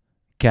worth,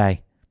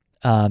 okay?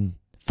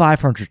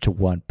 500 to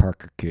 1,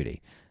 Parker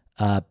Cootie.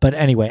 But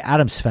anyway,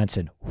 Adam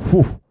Svensson,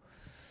 whew.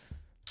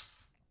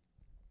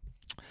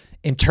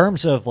 In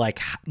terms of like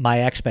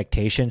my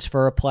expectations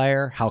for a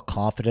player, how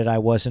confident I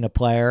was in a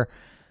player,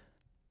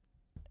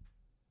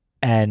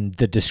 and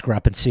the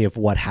discrepancy of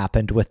what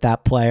happened with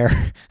that player,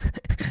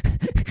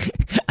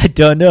 I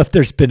don't know if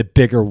there's been a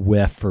bigger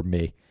whiff for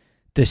me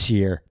this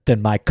year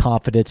than my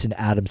confidence in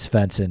Adam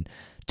Svensson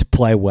to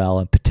play well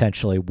and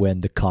potentially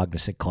win the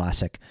Cognizant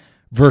Classic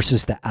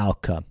versus the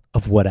outcome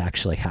of what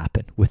actually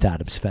happened with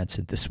Adam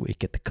Svensson this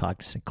week at the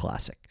Cognizant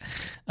Classic.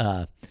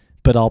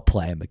 But I'll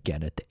play him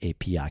again at the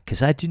API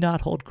because I do not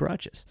hold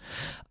grudges.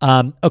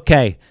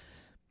 Okay.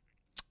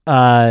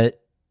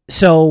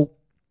 So,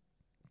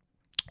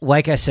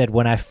 like I said,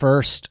 when I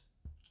first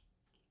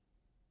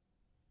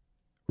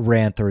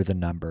ran through the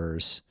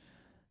numbers,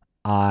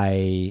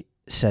 I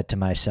said to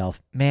myself,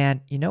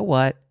 man, you know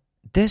what?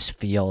 This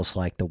feels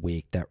like the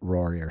week that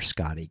Rory or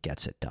Scotty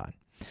gets it done.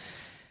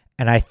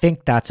 And I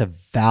think that's a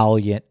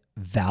valiant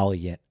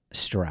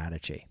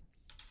strategy.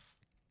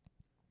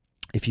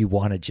 If you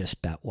want to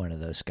just bet one of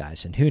those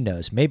guys, and who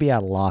knows, maybe I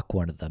lock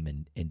one of them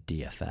in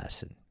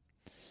DFS,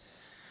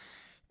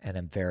 and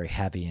I'm very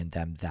heavy in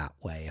them that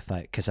way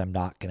because I'm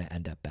not going to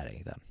end up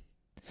betting them.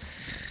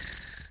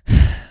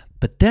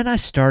 But then I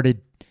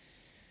started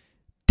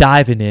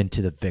diving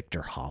into the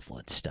Victor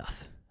Hovland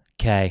stuff.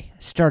 Okay, I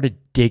started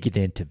digging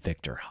into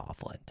Victor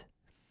Hovland,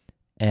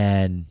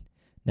 and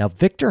now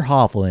Victor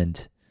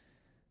Hovland,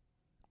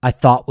 I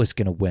thought was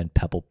going to win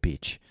Pebble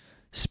Beach.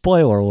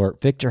 Spoiler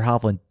alert: Victor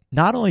Hovland.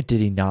 Not only did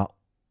he not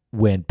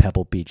win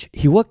Pebble Beach,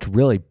 he looked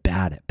really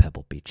bad at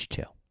Pebble Beach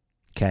too.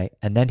 Okay.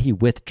 And then he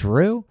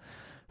withdrew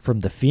from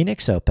the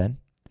Phoenix Open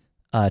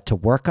to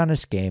work on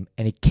his game,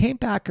 and he came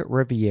back at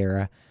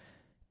Riviera,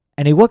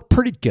 and he looked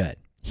pretty good.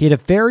 He had a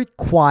very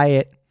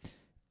quiet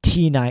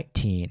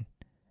T19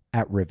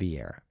 at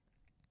Riviera.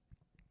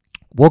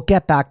 We'll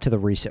get back to the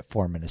recent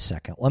form in a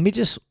second. Let me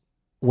just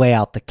lay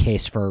out the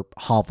case for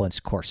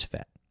Hovland's course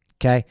fit.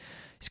 Okay.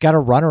 He's got a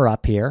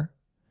runner-up here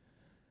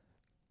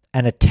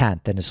and a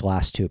 10th in his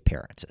last 2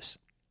 appearances.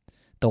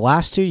 The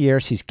last 2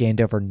 years, he's gained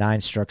over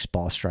 9 strokes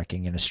ball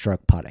striking and a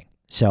stroke putting.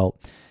 So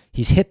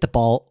he's hit the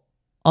ball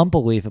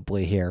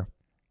unbelievably here.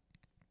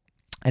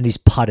 And he's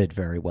putted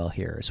very well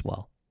here as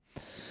well.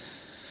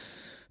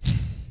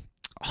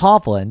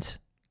 Hovland,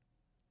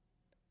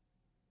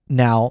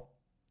 now,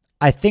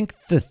 I think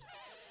the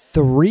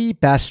three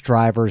best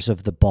drivers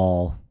of the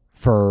ball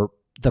for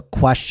the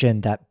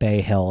question that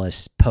Bay Hill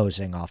is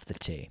posing off the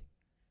tee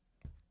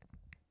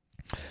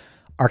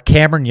are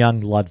Cameron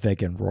Young,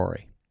 Ludwig, and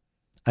Rory.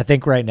 I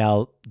think right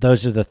now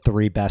those are the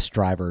three best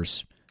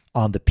drivers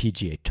on the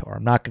PGA Tour.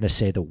 I'm not going to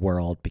say the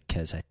world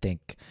because I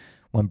think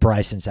when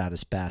Bryson's at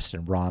his best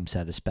and Rahm's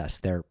at his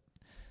best, they're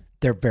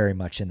very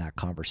much in that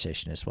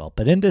conversation as well.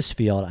 But in this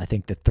field, I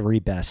think the three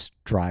best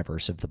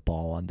drivers of the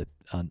ball on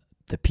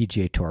the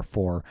PGA Tour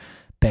for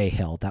Bay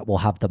Hill that will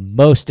have the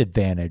most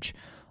advantage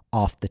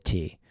off the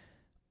tee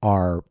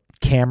are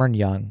Cameron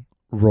Young,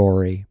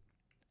 Rory,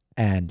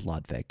 and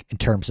Ludwig in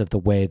terms of the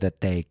way that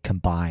they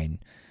combine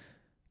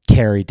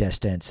carry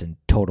distance and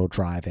total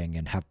driving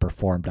and have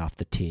performed off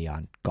the tee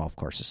on golf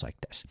courses like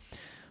this.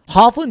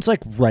 Hovland's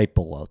like right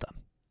below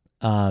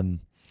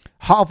them.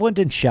 Hovland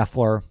and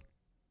Scheffler,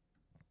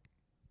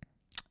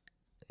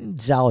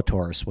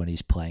 Zalatoris when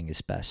he's playing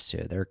his best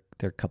too. There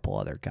are a couple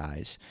other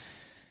guys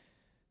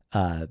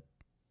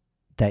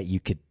that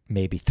you could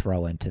maybe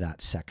throw into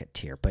that second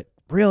tier, but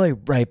really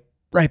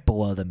right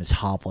below them is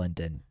Hovland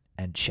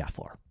and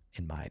Scheffler,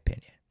 in my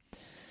opinion.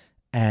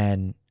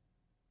 And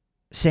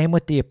same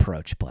with the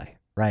approach play,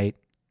 right?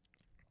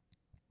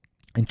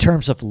 In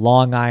terms of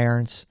long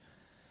irons,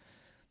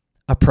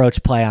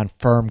 approach play on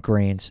firm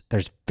greens,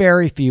 there's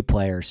very few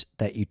players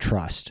that you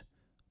trust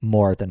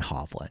more than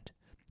Hovland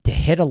to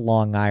hit a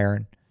long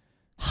iron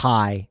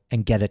high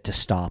and get it to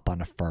stop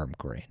on a firm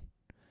green.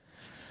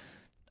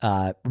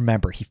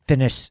 Remember, he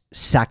finished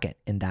second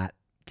in that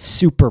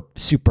super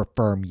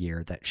firm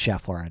year that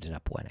Scheffler ended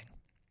up winning.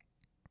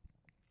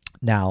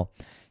 Now,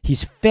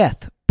 he's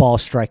fifth ball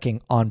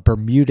striking on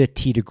Bermuda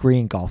tee to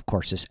green golf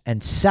courses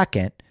and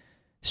second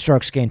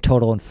strokes gained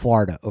total in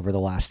Florida over the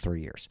last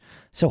 3 years.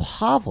 So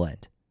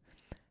Hovland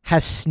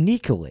has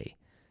sneakily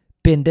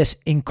been this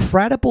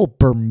incredible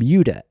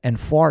Bermuda and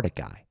Florida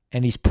guy.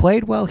 And he's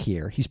played well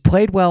here. He's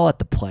played well at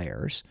the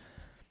Players.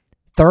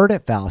 Third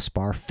at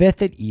Valspar.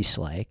 Fifth at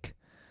Eastlake.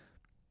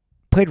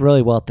 Played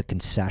really well at the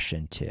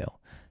Concession too.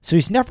 So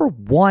he's never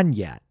won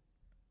yet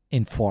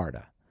in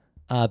Florida.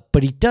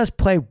 But he does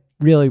play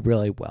really,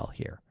 really well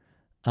here.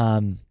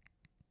 And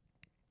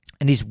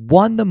he's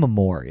won the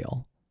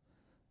Memorial.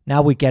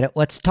 Now we get it.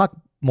 Let's talk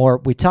more.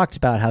 We talked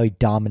about how he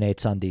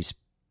dominates on these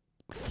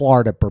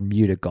Florida,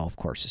 Bermuda golf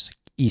courses.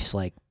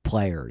 Eastlake,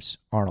 Players,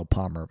 Arnold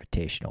Palmer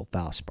Invitational,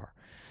 Valspar.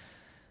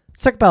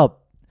 Let's talk about,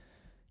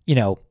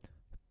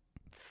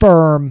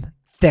 firm,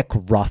 thick,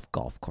 rough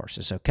golf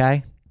courses,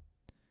 okay?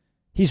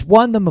 He's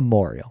won the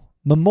Memorial.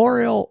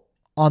 Memorial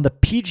on the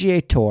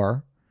PGA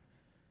Tour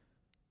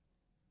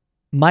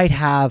might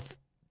have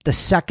the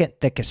second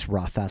thickest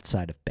rough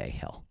outside of Bay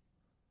Hill.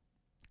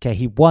 Okay,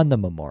 he won the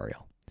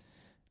Memorial.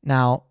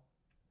 Now,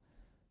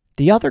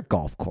 the other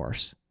golf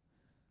course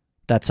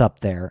that's up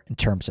there in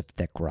terms of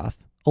thick rough,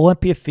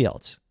 Olympia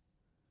Fields.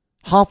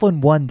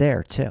 Hovland won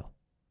there too.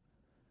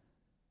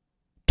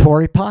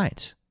 Torrey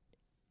Pines.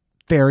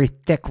 Very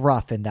thick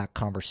rough in that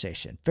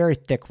conversation. Very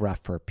thick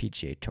rough for a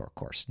PGA Tour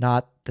course.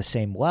 Not the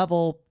same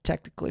level,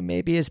 technically,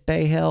 maybe as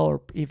Bay Hill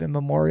or even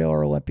Memorial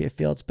or Olympia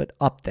Fields, but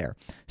up there.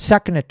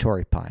 Second at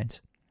Torrey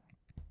Pines.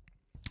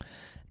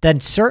 Then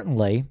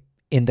certainly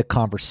in the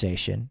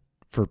conversation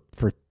for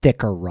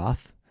thicker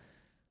rough,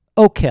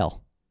 Oak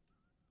Hill.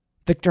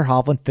 Victor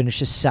Hovland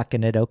finishes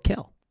second at Oak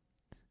Hill.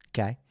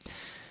 Okay.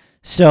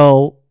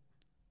 So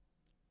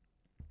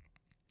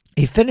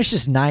he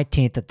finishes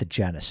 19th at the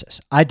Genesis.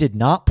 I did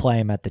not play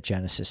him at the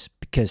Genesis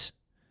because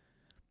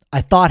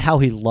I thought how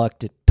he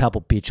looked at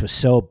Pebble Beach was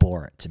so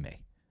abhorrent to me.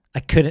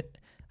 I couldn't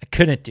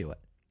do it.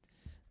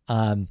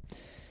 And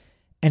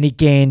he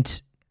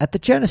gained at the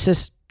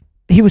Genesis.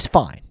 He was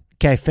fine.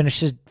 Okay,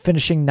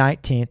 finishing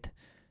 19th,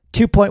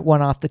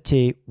 2.1 off the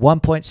tee,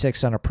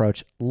 1.6 on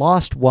approach,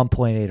 lost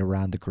 1.8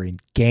 around the green,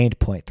 gained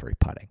 0.3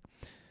 putting.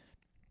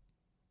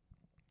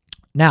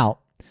 Now,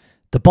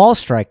 the ball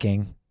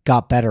striking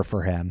got better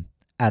for him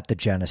at the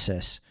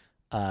Genesis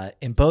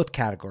in both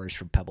categories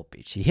from Pebble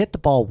Beach. He hit the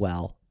ball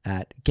well,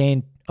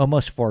 gained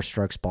almost 4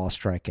 strokes ball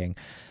striking,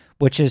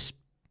 which is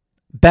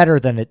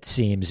better than it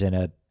seems in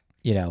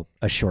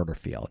a shorter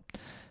field.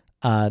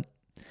 And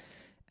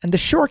the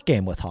short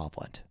game with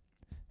Hovland,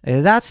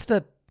 that's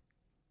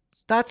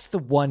the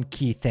one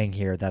key thing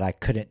here that I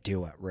couldn't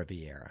do at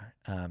Riviera.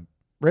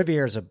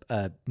 Riviera is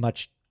a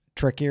much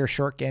trickier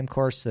short game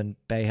course than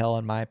Bay Hill,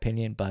 in my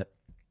opinion, but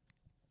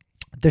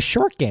the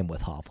short game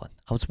with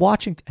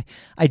Hovland,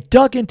 I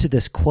dug into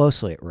this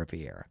closely at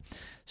Riviera.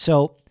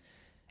 So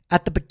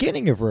at the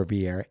beginning of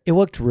Riviera, it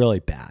looked really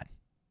bad.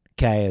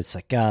 Okay, it's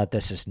like,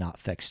 this is not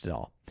fixed at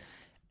all.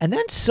 And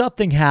then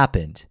something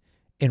happened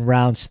in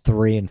rounds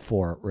 3 and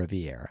 4 at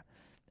Riviera.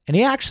 And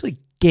he actually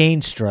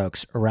gained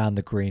strokes around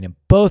the green in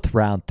both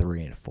round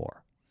 3 and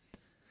 4.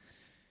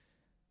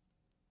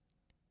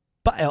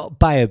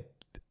 By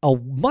a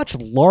much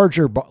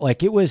larger,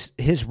 like it was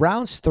his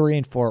rounds 3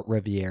 and 4 at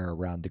Riviera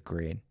around the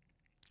green.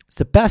 It's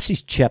the best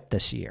he's chipped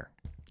this year.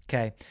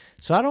 Okay.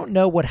 So I don't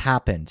know what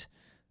happened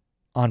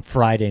on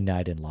Friday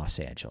night in Los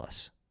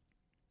Angeles.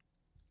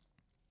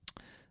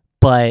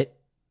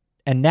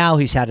 And now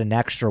he's had an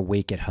extra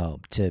week at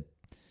home to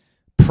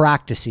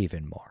practice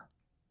even more.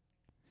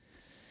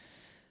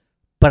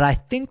 But I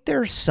think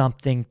there's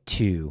something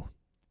to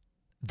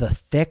the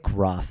thick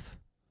rough,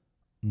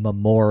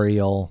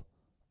 Memorial,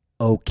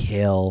 Oak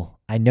Hill.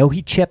 I know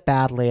he chipped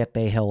badly at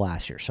Bay Hill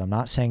last year, so I'm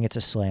not saying it's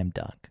a slam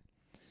dunk.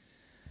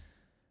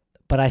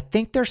 But I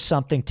think there's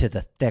something to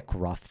the thick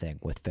rough thing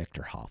with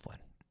Victor Hovland,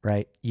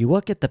 right? You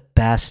look at the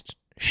best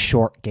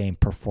short game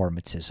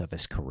performances of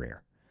his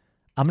career.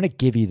 I'm going to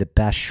give you the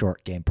best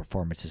short game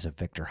performances of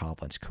Victor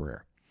Hovland's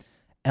career.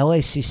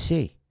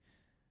 LACC,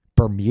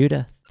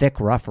 Bermuda, thick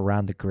rough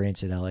around the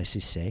greens at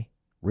LACC.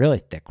 Really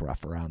thick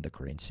rough around the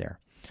greens there.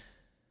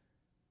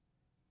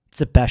 It's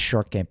the best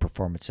short game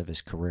performance of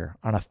his career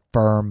on a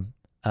firm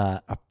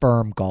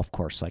golf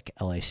course like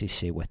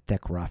LACC with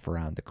thick rough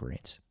around the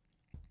greens.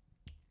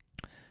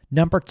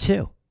 Number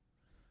 2,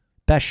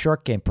 best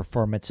short game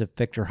performance of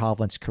Victor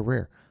Hovland's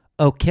career.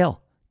 Oak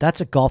Hill.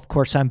 That's a golf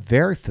course I'm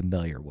very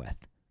familiar with.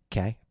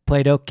 Okay,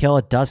 played Oak Hill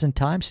a dozen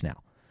times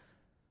now.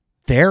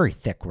 Very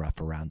thick rough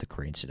around the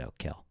greens at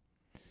Oak Hill.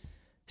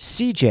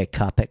 CJ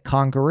Cup at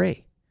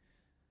Congaree.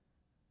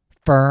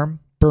 Firm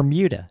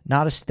Bermuda.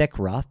 Not as thick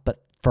rough,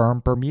 but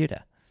firm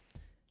Bermuda.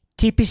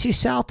 TPC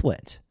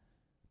Southwinds.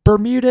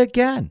 Bermuda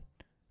again.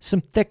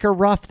 Some thicker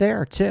rough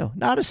there too.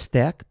 Not as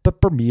thick, but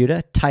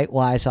Bermuda. Tight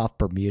lies off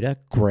Bermuda.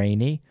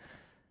 Grainy.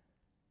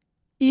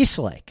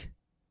 Eastlake.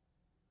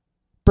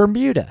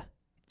 Bermuda.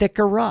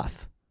 Thicker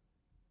rough.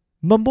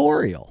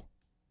 Memorial.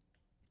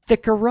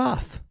 Thicker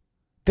rough.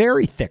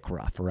 Very thick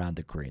rough around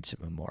the greens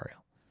at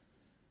Memorial.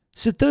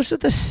 So those are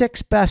the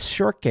 6 best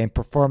short game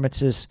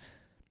performances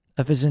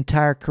of his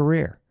entire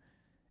career.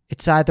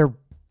 It's either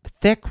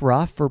thick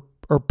rough or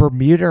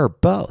Bermuda or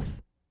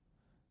both.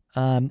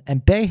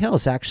 And Bay Hill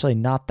is actually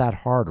not that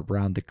hard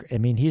around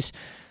he's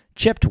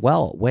chipped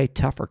well at way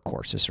tougher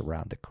courses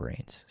around the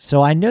greens.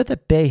 So I know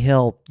that Bay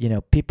Hill,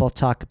 people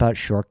talk about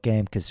short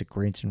game because the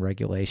greens and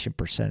regulation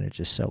percentage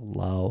is so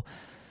low.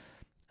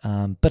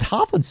 But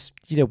Hovland's,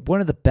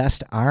 one of the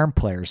best iron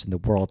players in the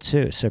world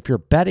too. So if you're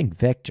betting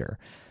Victor,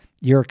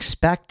 you're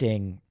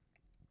expecting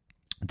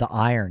the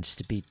irons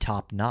to be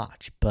top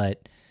notch.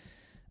 But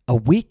a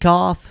week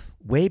off,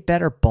 way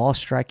better ball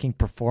striking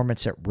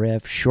performance at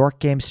Riv. Short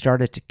game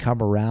started to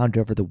come around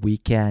over the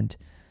weekend.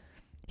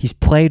 He's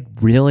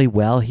played really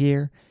well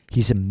here.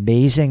 He's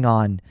amazing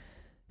on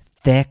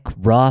thick,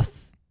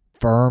 rough,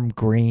 firm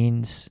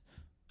greens,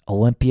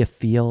 Olympia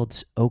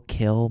Fields, Oak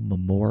Hill,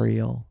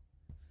 Memorial.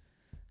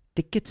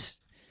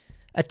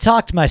 I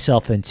talked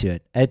myself into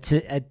it.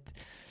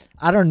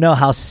 I don't know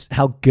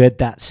how good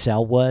that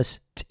sell was.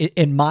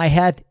 In my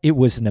head, it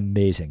was an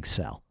amazing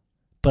sell.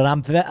 But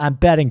I'm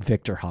betting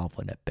Victor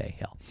Hovland at Bay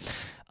Hill.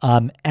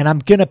 And I'm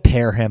going to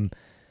pair him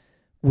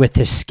with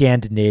his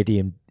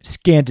Scandinavian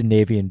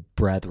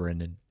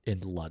brethren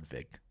in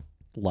Ludwig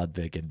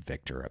and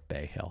Victor at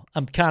Bay Hill.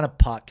 I'm kind of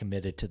pot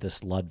committed to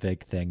this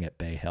Ludwig thing at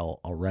Bay Hill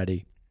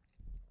already.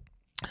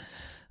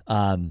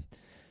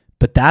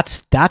 But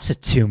that's a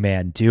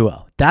two-man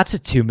duo. That's a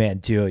two-man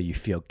duo you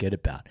feel good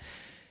about.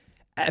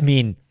 I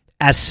mean,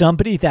 as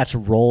somebody that's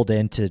rolled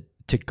into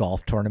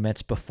golf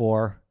tournaments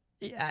before,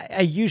 I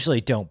usually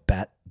don't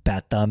bet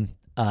them,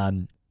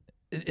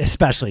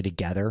 especially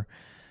together.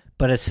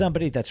 But as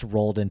somebody that's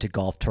rolled into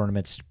golf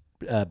tournaments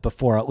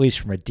before, at least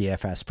from a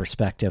DFS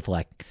perspective,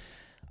 like,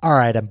 all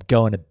right, I'm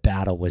going to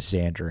battle with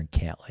Xander and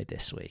Cantlay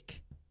this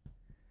week.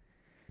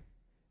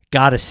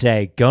 Gotta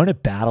say, going to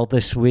battle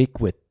this week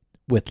with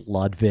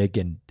Ludwig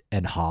and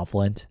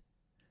Hovland,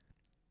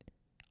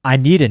 I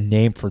need a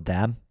name for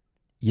them.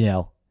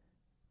 I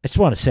just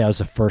want to say I was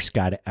the first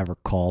guy to ever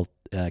call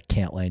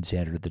Cantlay and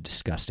Xander the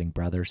Disgusting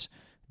Brothers.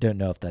 Don't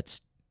know if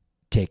that's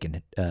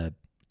taken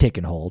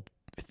hold,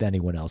 if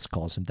anyone else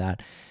calls them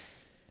that.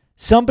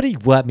 Somebody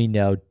let me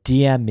know,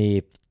 DM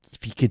me,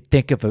 if you could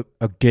think of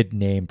a good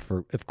name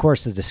for, of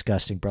course, the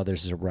Disgusting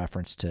Brothers is a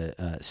reference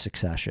to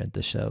Succession,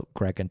 the show,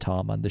 Greg and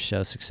Tom on the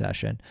show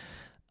Succession.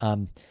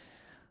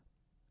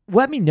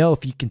 Let me know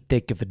if you can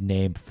think of a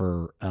name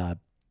for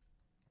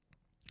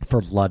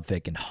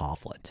Ludwig and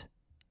Hovland.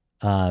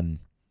 I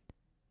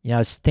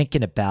was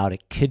thinking about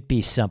it could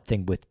be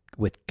something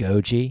with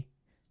Goji,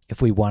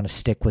 if we want to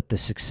stick with the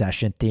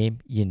Succession theme.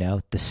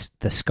 The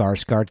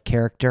Skarsgård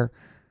character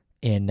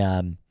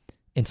in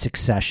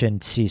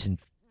Succession season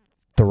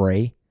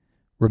 3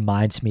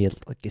 reminds me of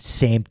like the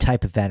same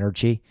type of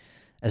energy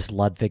as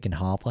Ludwig and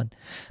Hovland.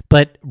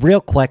 But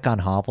real quick on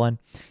Hovland,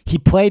 he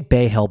played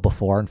Bay Hill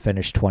before and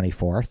finished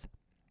 24th.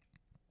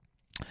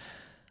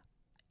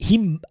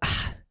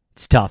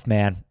 It's tough,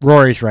 man.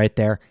 Rory's right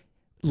there.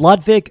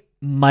 Ludwig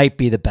might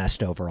be the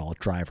best overall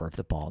driver of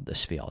the ball in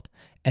this field.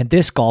 And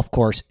this golf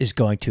course is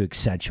going to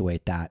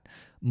accentuate that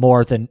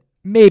more than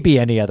maybe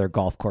any other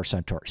golf course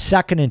on tour.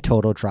 Second in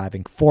total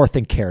driving, fourth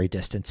in carry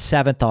distance,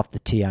 seventh off the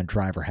tee on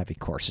driver-heavy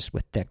courses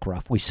with thick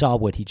rough. We saw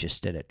what he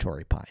just did at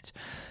Torrey Pines.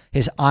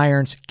 His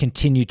irons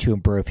continue to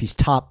improve. He's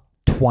top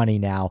 20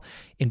 now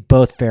in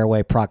both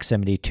fairway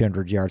proximity,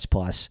 200 yards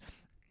plus,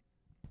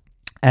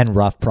 and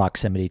rough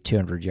proximity,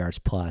 200 yards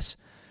plus.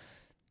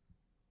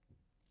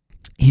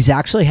 He's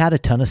actually had a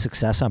ton of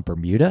success on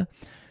Bermuda,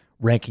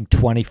 ranking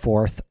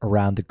 24th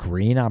around the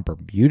green on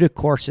Bermuda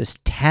courses,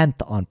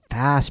 10th on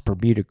fast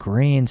Bermuda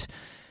greens,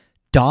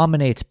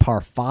 dominates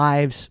par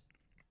fives.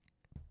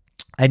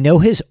 I know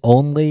his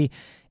only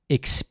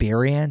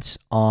experience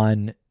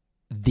on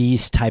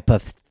these type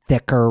of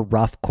thicker,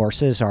 rough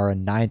courses are a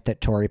 9th at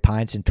Torrey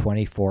Pines and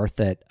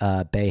 24th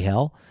at Bay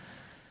Hill,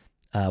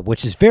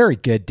 which is very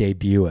good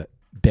debut at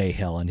Bay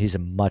Hill, and he's a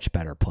much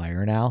better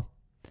player now.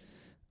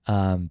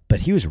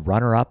 But he was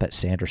runner-up at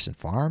Sanderson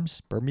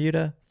Farms,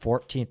 Bermuda,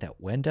 14th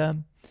at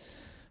Wyndham,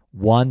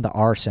 won the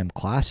RSM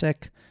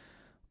Classic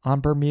on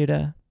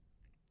Bermuda.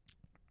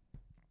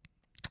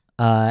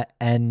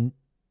 And,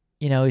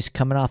 he's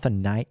coming off a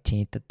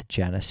 19th at the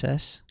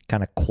Genesis,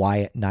 kind of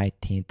quiet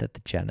 19th at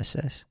the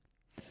Genesis.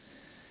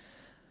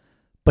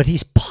 But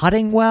he's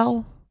putting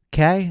well,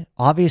 okay?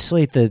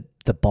 Obviously, the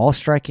ball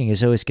striking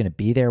is always going to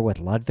be there with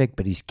Ludwig,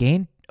 but he's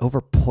gained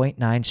over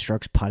 0.9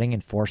 strokes putting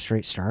in 4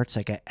 straight starts.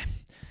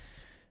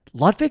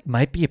 Ludwig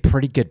might be a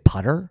pretty good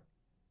putter,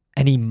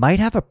 and he might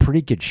have a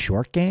pretty good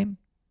short game.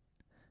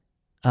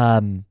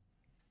 And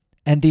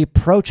the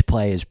approach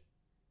play is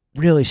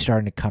really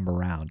starting to come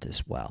around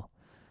as well.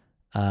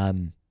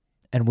 And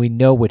we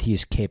know what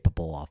he's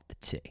capable off the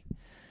tee.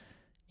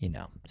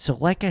 So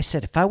like I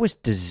said, if I was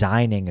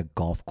designing a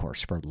golf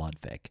course for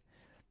Ludwig,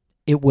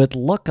 it would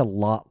look a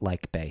lot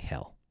like Bay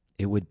Hill.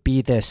 It would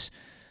be this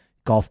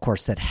golf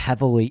course that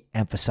heavily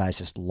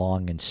emphasizes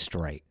long and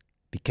straight,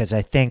 because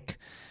I think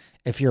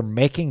if you're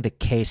making the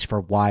case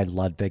for why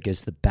Ludwig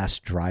is the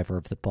best driver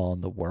of the ball in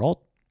the world,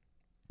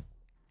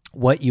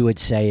 what you would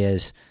say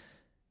is,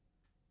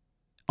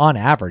 on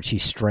average,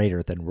 he's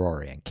straighter than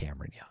Rory and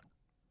Cameron Young.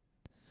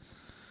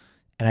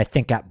 And I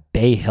think at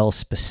Bay Hill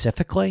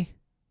specifically,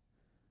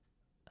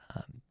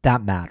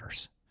 that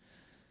matters.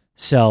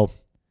 So,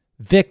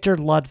 Victor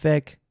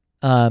Ludwig,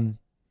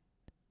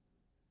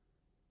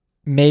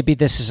 maybe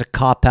this is a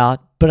cop-out,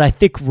 but I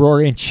think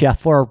Rory and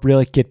Scheffler are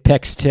really good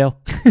picks too.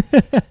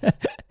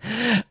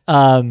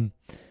 It's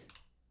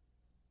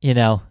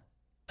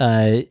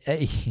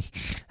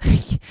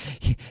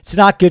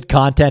not good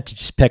content to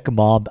just pick them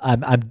all.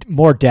 I'm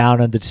more down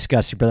on the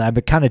discussing, but I'm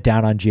kind of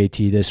down on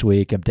JT this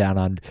week. I'm down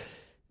on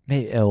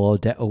maybe a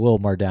little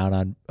more down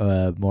on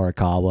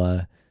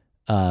Morikawa.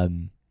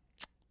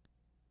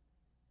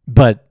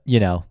 But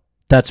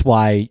that's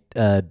why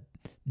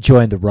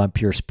join the Run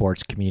Pure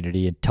Sports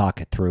community and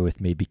talk it through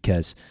with me,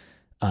 because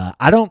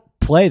I don't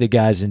play the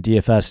guys in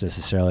DFS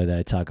necessarily that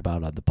I talk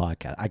about on the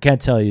podcast. I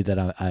can't tell you that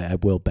I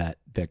will bet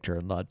Victor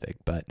and Ludwig,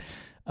 but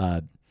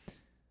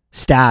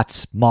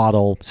stats,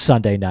 model,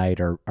 Sunday night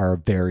are a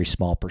very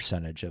small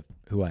percentage of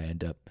who I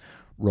end up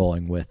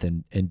rolling with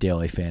in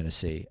daily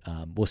fantasy.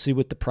 We'll see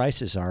what the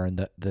prices are and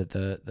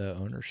the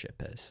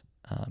ownership is.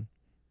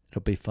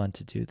 It'll be fun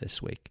to do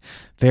this week.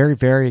 Very,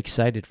 very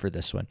excited for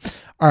this one.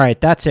 All right,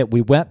 that's it. We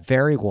went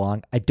very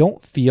long. I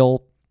don't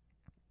feel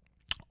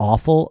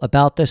awful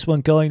about this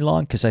one going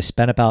long because I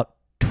spent about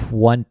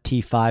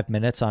 25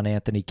 minutes on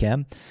Anthony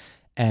Kim,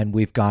 and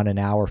we've gone an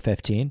hour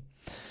 15.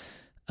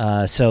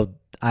 So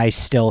I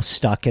still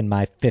stuck in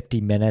my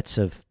 50 minutes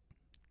of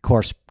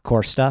course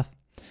stuff.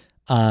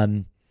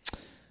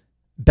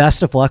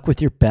 Best of luck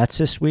with your bets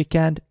this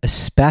weekend,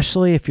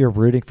 especially if you're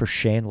rooting for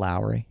Shane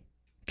Lowry.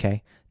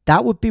 Okay.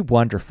 That would be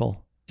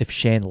wonderful if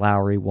Shane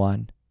Lowry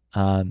won.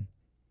 Who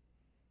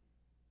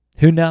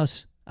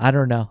knows? I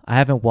don't know. I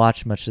haven't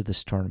watched much of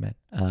this tournament,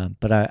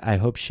 but I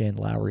hope Shane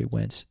Lowry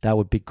wins. That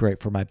would be great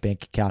for my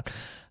bank account.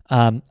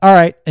 All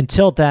right.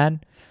 Until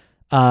then,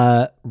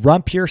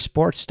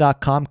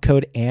 runpuresports.com,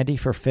 code Andy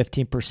for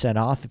 15%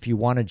 off. If you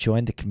want to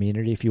join the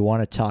community, if you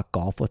want to talk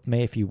golf with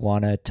me, if you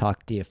want to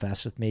talk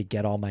DFS with me,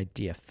 get all my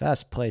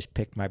DFS plays,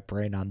 pick my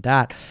brain on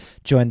that,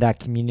 join that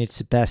community. It's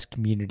the best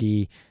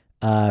community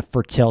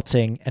for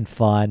tilting and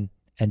fun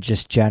and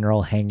just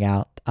general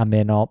hangout. I'm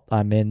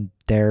in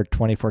there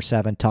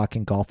 24/7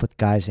 talking golf with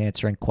guys,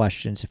 answering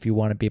questions. If you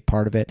want to be a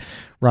part of it,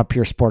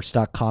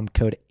 runpuresports.com,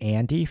 code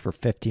Andy for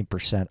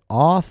 15%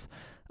 off.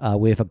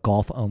 We have a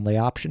golf-only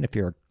option if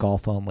you're a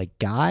golf-only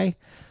guy.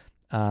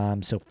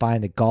 So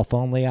find the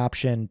golf-only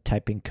option,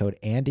 type in code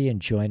Andy, and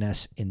join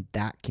us in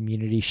that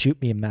community. Shoot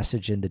me a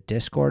message in the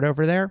Discord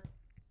over there.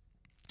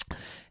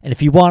 And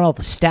if you want all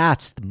the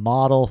stats, the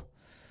model,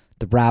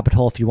 the rabbit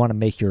hole, if you want to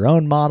make your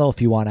own model,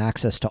 if you want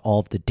access to all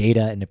of the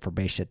data and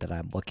information that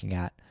I'm looking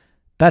at,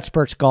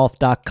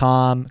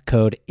 betspertsgolf.com,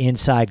 code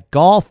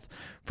INSIDEGOLF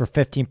for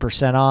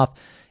 15% off.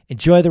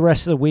 Enjoy the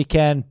rest of the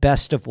weekend.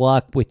 Best of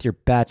luck with your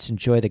bets.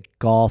 Enjoy the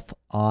golf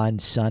on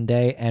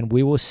Sunday, and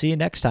we will see you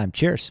next time.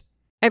 Cheers.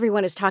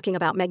 Everyone is talking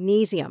about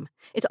magnesium.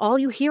 It's all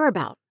you hear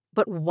about.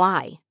 But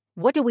why?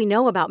 What do we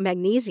know about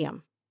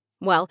magnesium?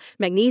 Well,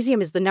 magnesium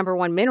is the number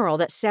one mineral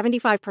that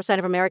 75%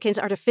 of Americans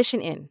are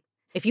deficient in.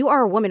 If you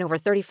are a woman over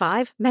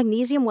 35,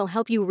 magnesium will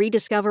help you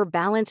rediscover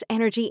balance,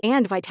 energy,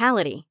 and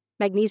vitality.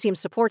 Magnesium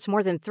supports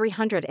more than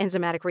 300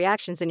 enzymatic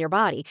reactions in your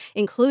body,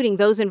 including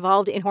those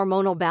involved in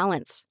hormonal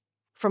balance.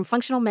 From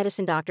functional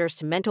medicine doctors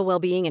to mental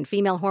well-being and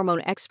female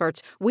hormone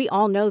experts, we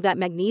all know that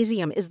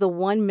magnesium is the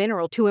one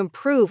mineral to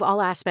improve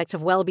all aspects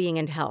of well-being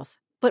and health.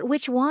 But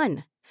which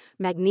one?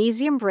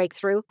 Magnesium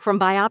Breakthrough from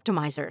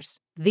Bioptimizers,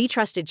 the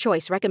trusted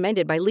choice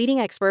recommended by leading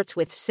experts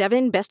with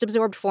 7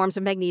 best-absorbed forms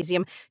of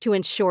magnesium to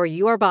ensure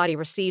your body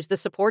receives the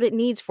support it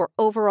needs for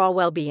overall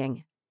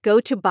well-being.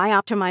 Go to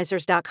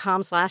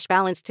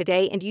bioptimizers.com/balance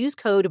today and use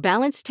code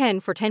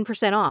BALANCE10 for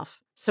 10% off.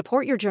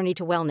 Support your journey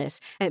to wellness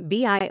at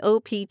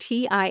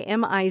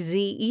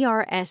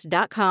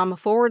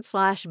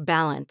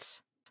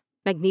bioptimizers.com/balance.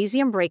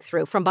 Magnesium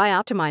Breakthrough from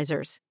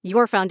Bioptimizers,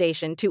 your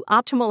foundation to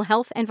optimal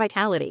health and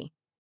vitality.